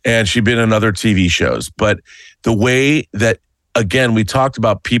 And she'd been in other TV shows, but the way that, again, we talked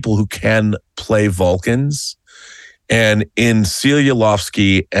about people who can play Vulcans, and in Celia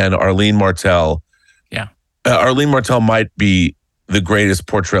Lofsky and Arlene Martell, Arlene Martell might be the greatest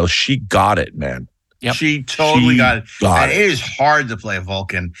portrayal. She got it, man. Yep. She totally She got it. got And it. it is hard to play a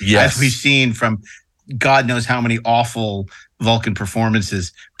Vulcan, Yes. as we've seen from God knows how many awful Vulcan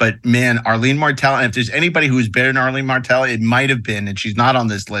performances. But man, Arlene Martell, and if there's anybody who is better than Arlene Martell, it might have been, and she's not on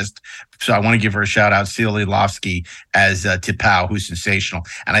this list. So I want to give her a shout out, Celia Lofsky as T'Pau, who's sensational.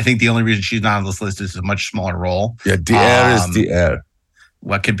 And I think the only reason she's not on this list is a much smaller role. Yeah, the air is the air.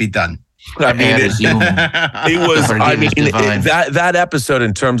 What could be done? I mean, it was. I mean, divine. that episode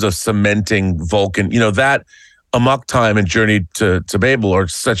in terms of cementing Vulcan, you know, that Amok Time and Journey to Babel are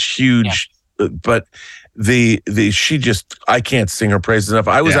such huge. But she just, I can't sing her praises enough.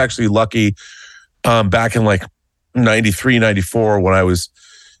 I was actually lucky back in like 93, 94 when I was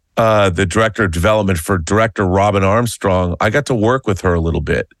the director of development for director Robin Armstrong. I got to work with her a little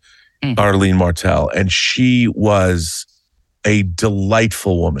bit, Arlene Martell, and she was a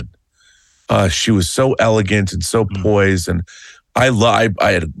delightful woman. She was so elegant and so poised, and I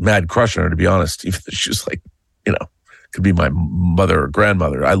had a mad crush on her, to be honest. Even though she was like, you know, could be my mother or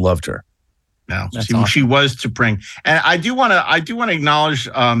grandmother. I loved her. No, she was T'Pring, and I do want to acknowledge,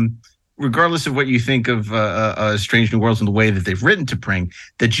 regardless of what you think of Strange New Worlds and the way that they've written T'Pring,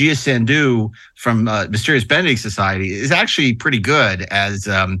 that Gia Sandhu from Mysterious Benedict Society is actually pretty good as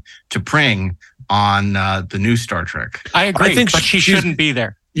T'Pring on the new Star Trek. I agree, I think but she shouldn't be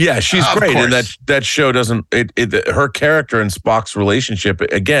there. Yeah, she's Of great, and course. that show doesn't. Her character and Spock's relationship,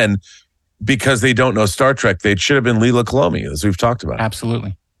 again, because they don't know Star Trek, they should have been Leela Kalomi, as we've talked about.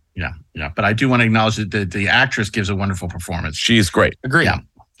 Absolutely. Yeah. But I do want to acknowledge that the actress gives a wonderful performance. She's great. Agreed.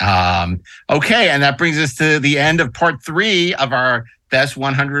 Yeah. Okay, and that brings us to the end of part 3 of our best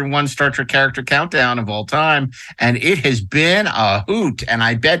 101 Star Trek character countdown of all time, and it has been a hoot. And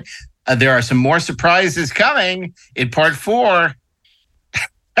I bet there are some more surprises coming in part 4.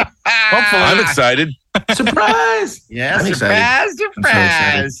 Hopefully, I'm excited. Surprise! Yeah, I'm surprise, excited. surprise. I'm so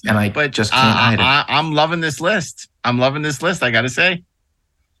excited. And I just can't hide it. I'm loving this list. I got to say.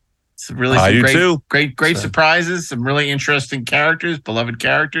 It's really I some do great, too. great surprises, some really interesting characters, beloved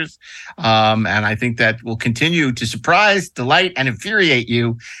characters. And I think that will continue to surprise, delight, and infuriate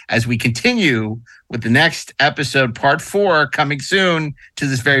you as we continue with the next episode, part 4, coming soon to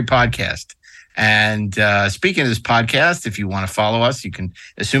this very podcast. And speaking of this podcast, if you want to follow us, you can,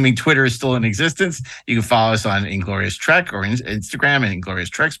 assuming Twitter is still in existence, you can follow us on Inglorious Trek or Instagram at Inglorious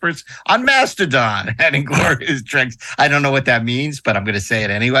Treksperts, on Mastodon at Inglorious Treks. I don't know what that means, but I'm going to say it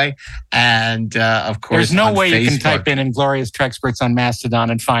anyway. And of course, there's no way Facebook. You can type in Inglorious Treksperts on Mastodon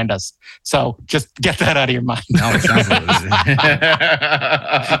and find us. So just get that out of your mind. No, it sounds like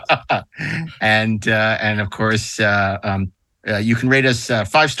and of course, you can rate us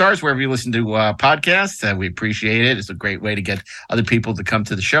 5 stars wherever you listen to podcasts. We appreciate it. It's a great way to get other people to come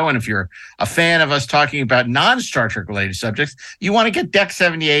to the show. And if you're a fan of us talking about non-Star Trek related subjects, you want to get Deck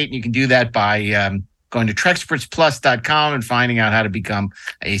 78, and you can do that by going to TrekSpertsPlus.com and finding out how to become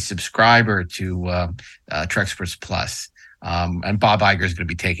a subscriber to TrekSperts Plus. And Bob Iger is going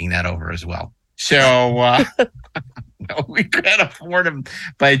to be taking that over as well. So we can't afford him.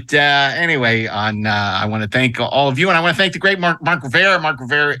 But anyway, I want to thank all of you. And I want to thank the great Mark Rivera. Mark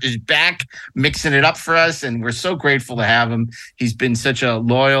Rivera is back mixing it up for us. And we're so grateful to have him. He's been such a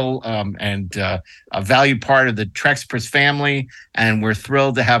loyal and a valued part of the Treksperts family. And we're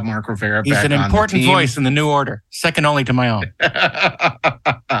thrilled to have Mark Rivera back on the team. He's an important voice in the New Order, second only to my own.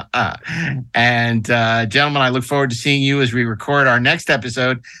 And gentlemen, I look forward to seeing you as we record our next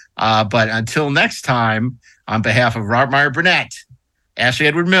episode. But until next time, on behalf of Robert Meyer Burnett, Ashley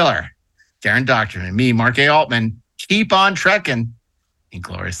Edward Miller, Darren Doctorman, and me, Mark A. Altman, keep on trekking,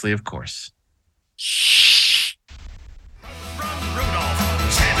 ingloriously, of course.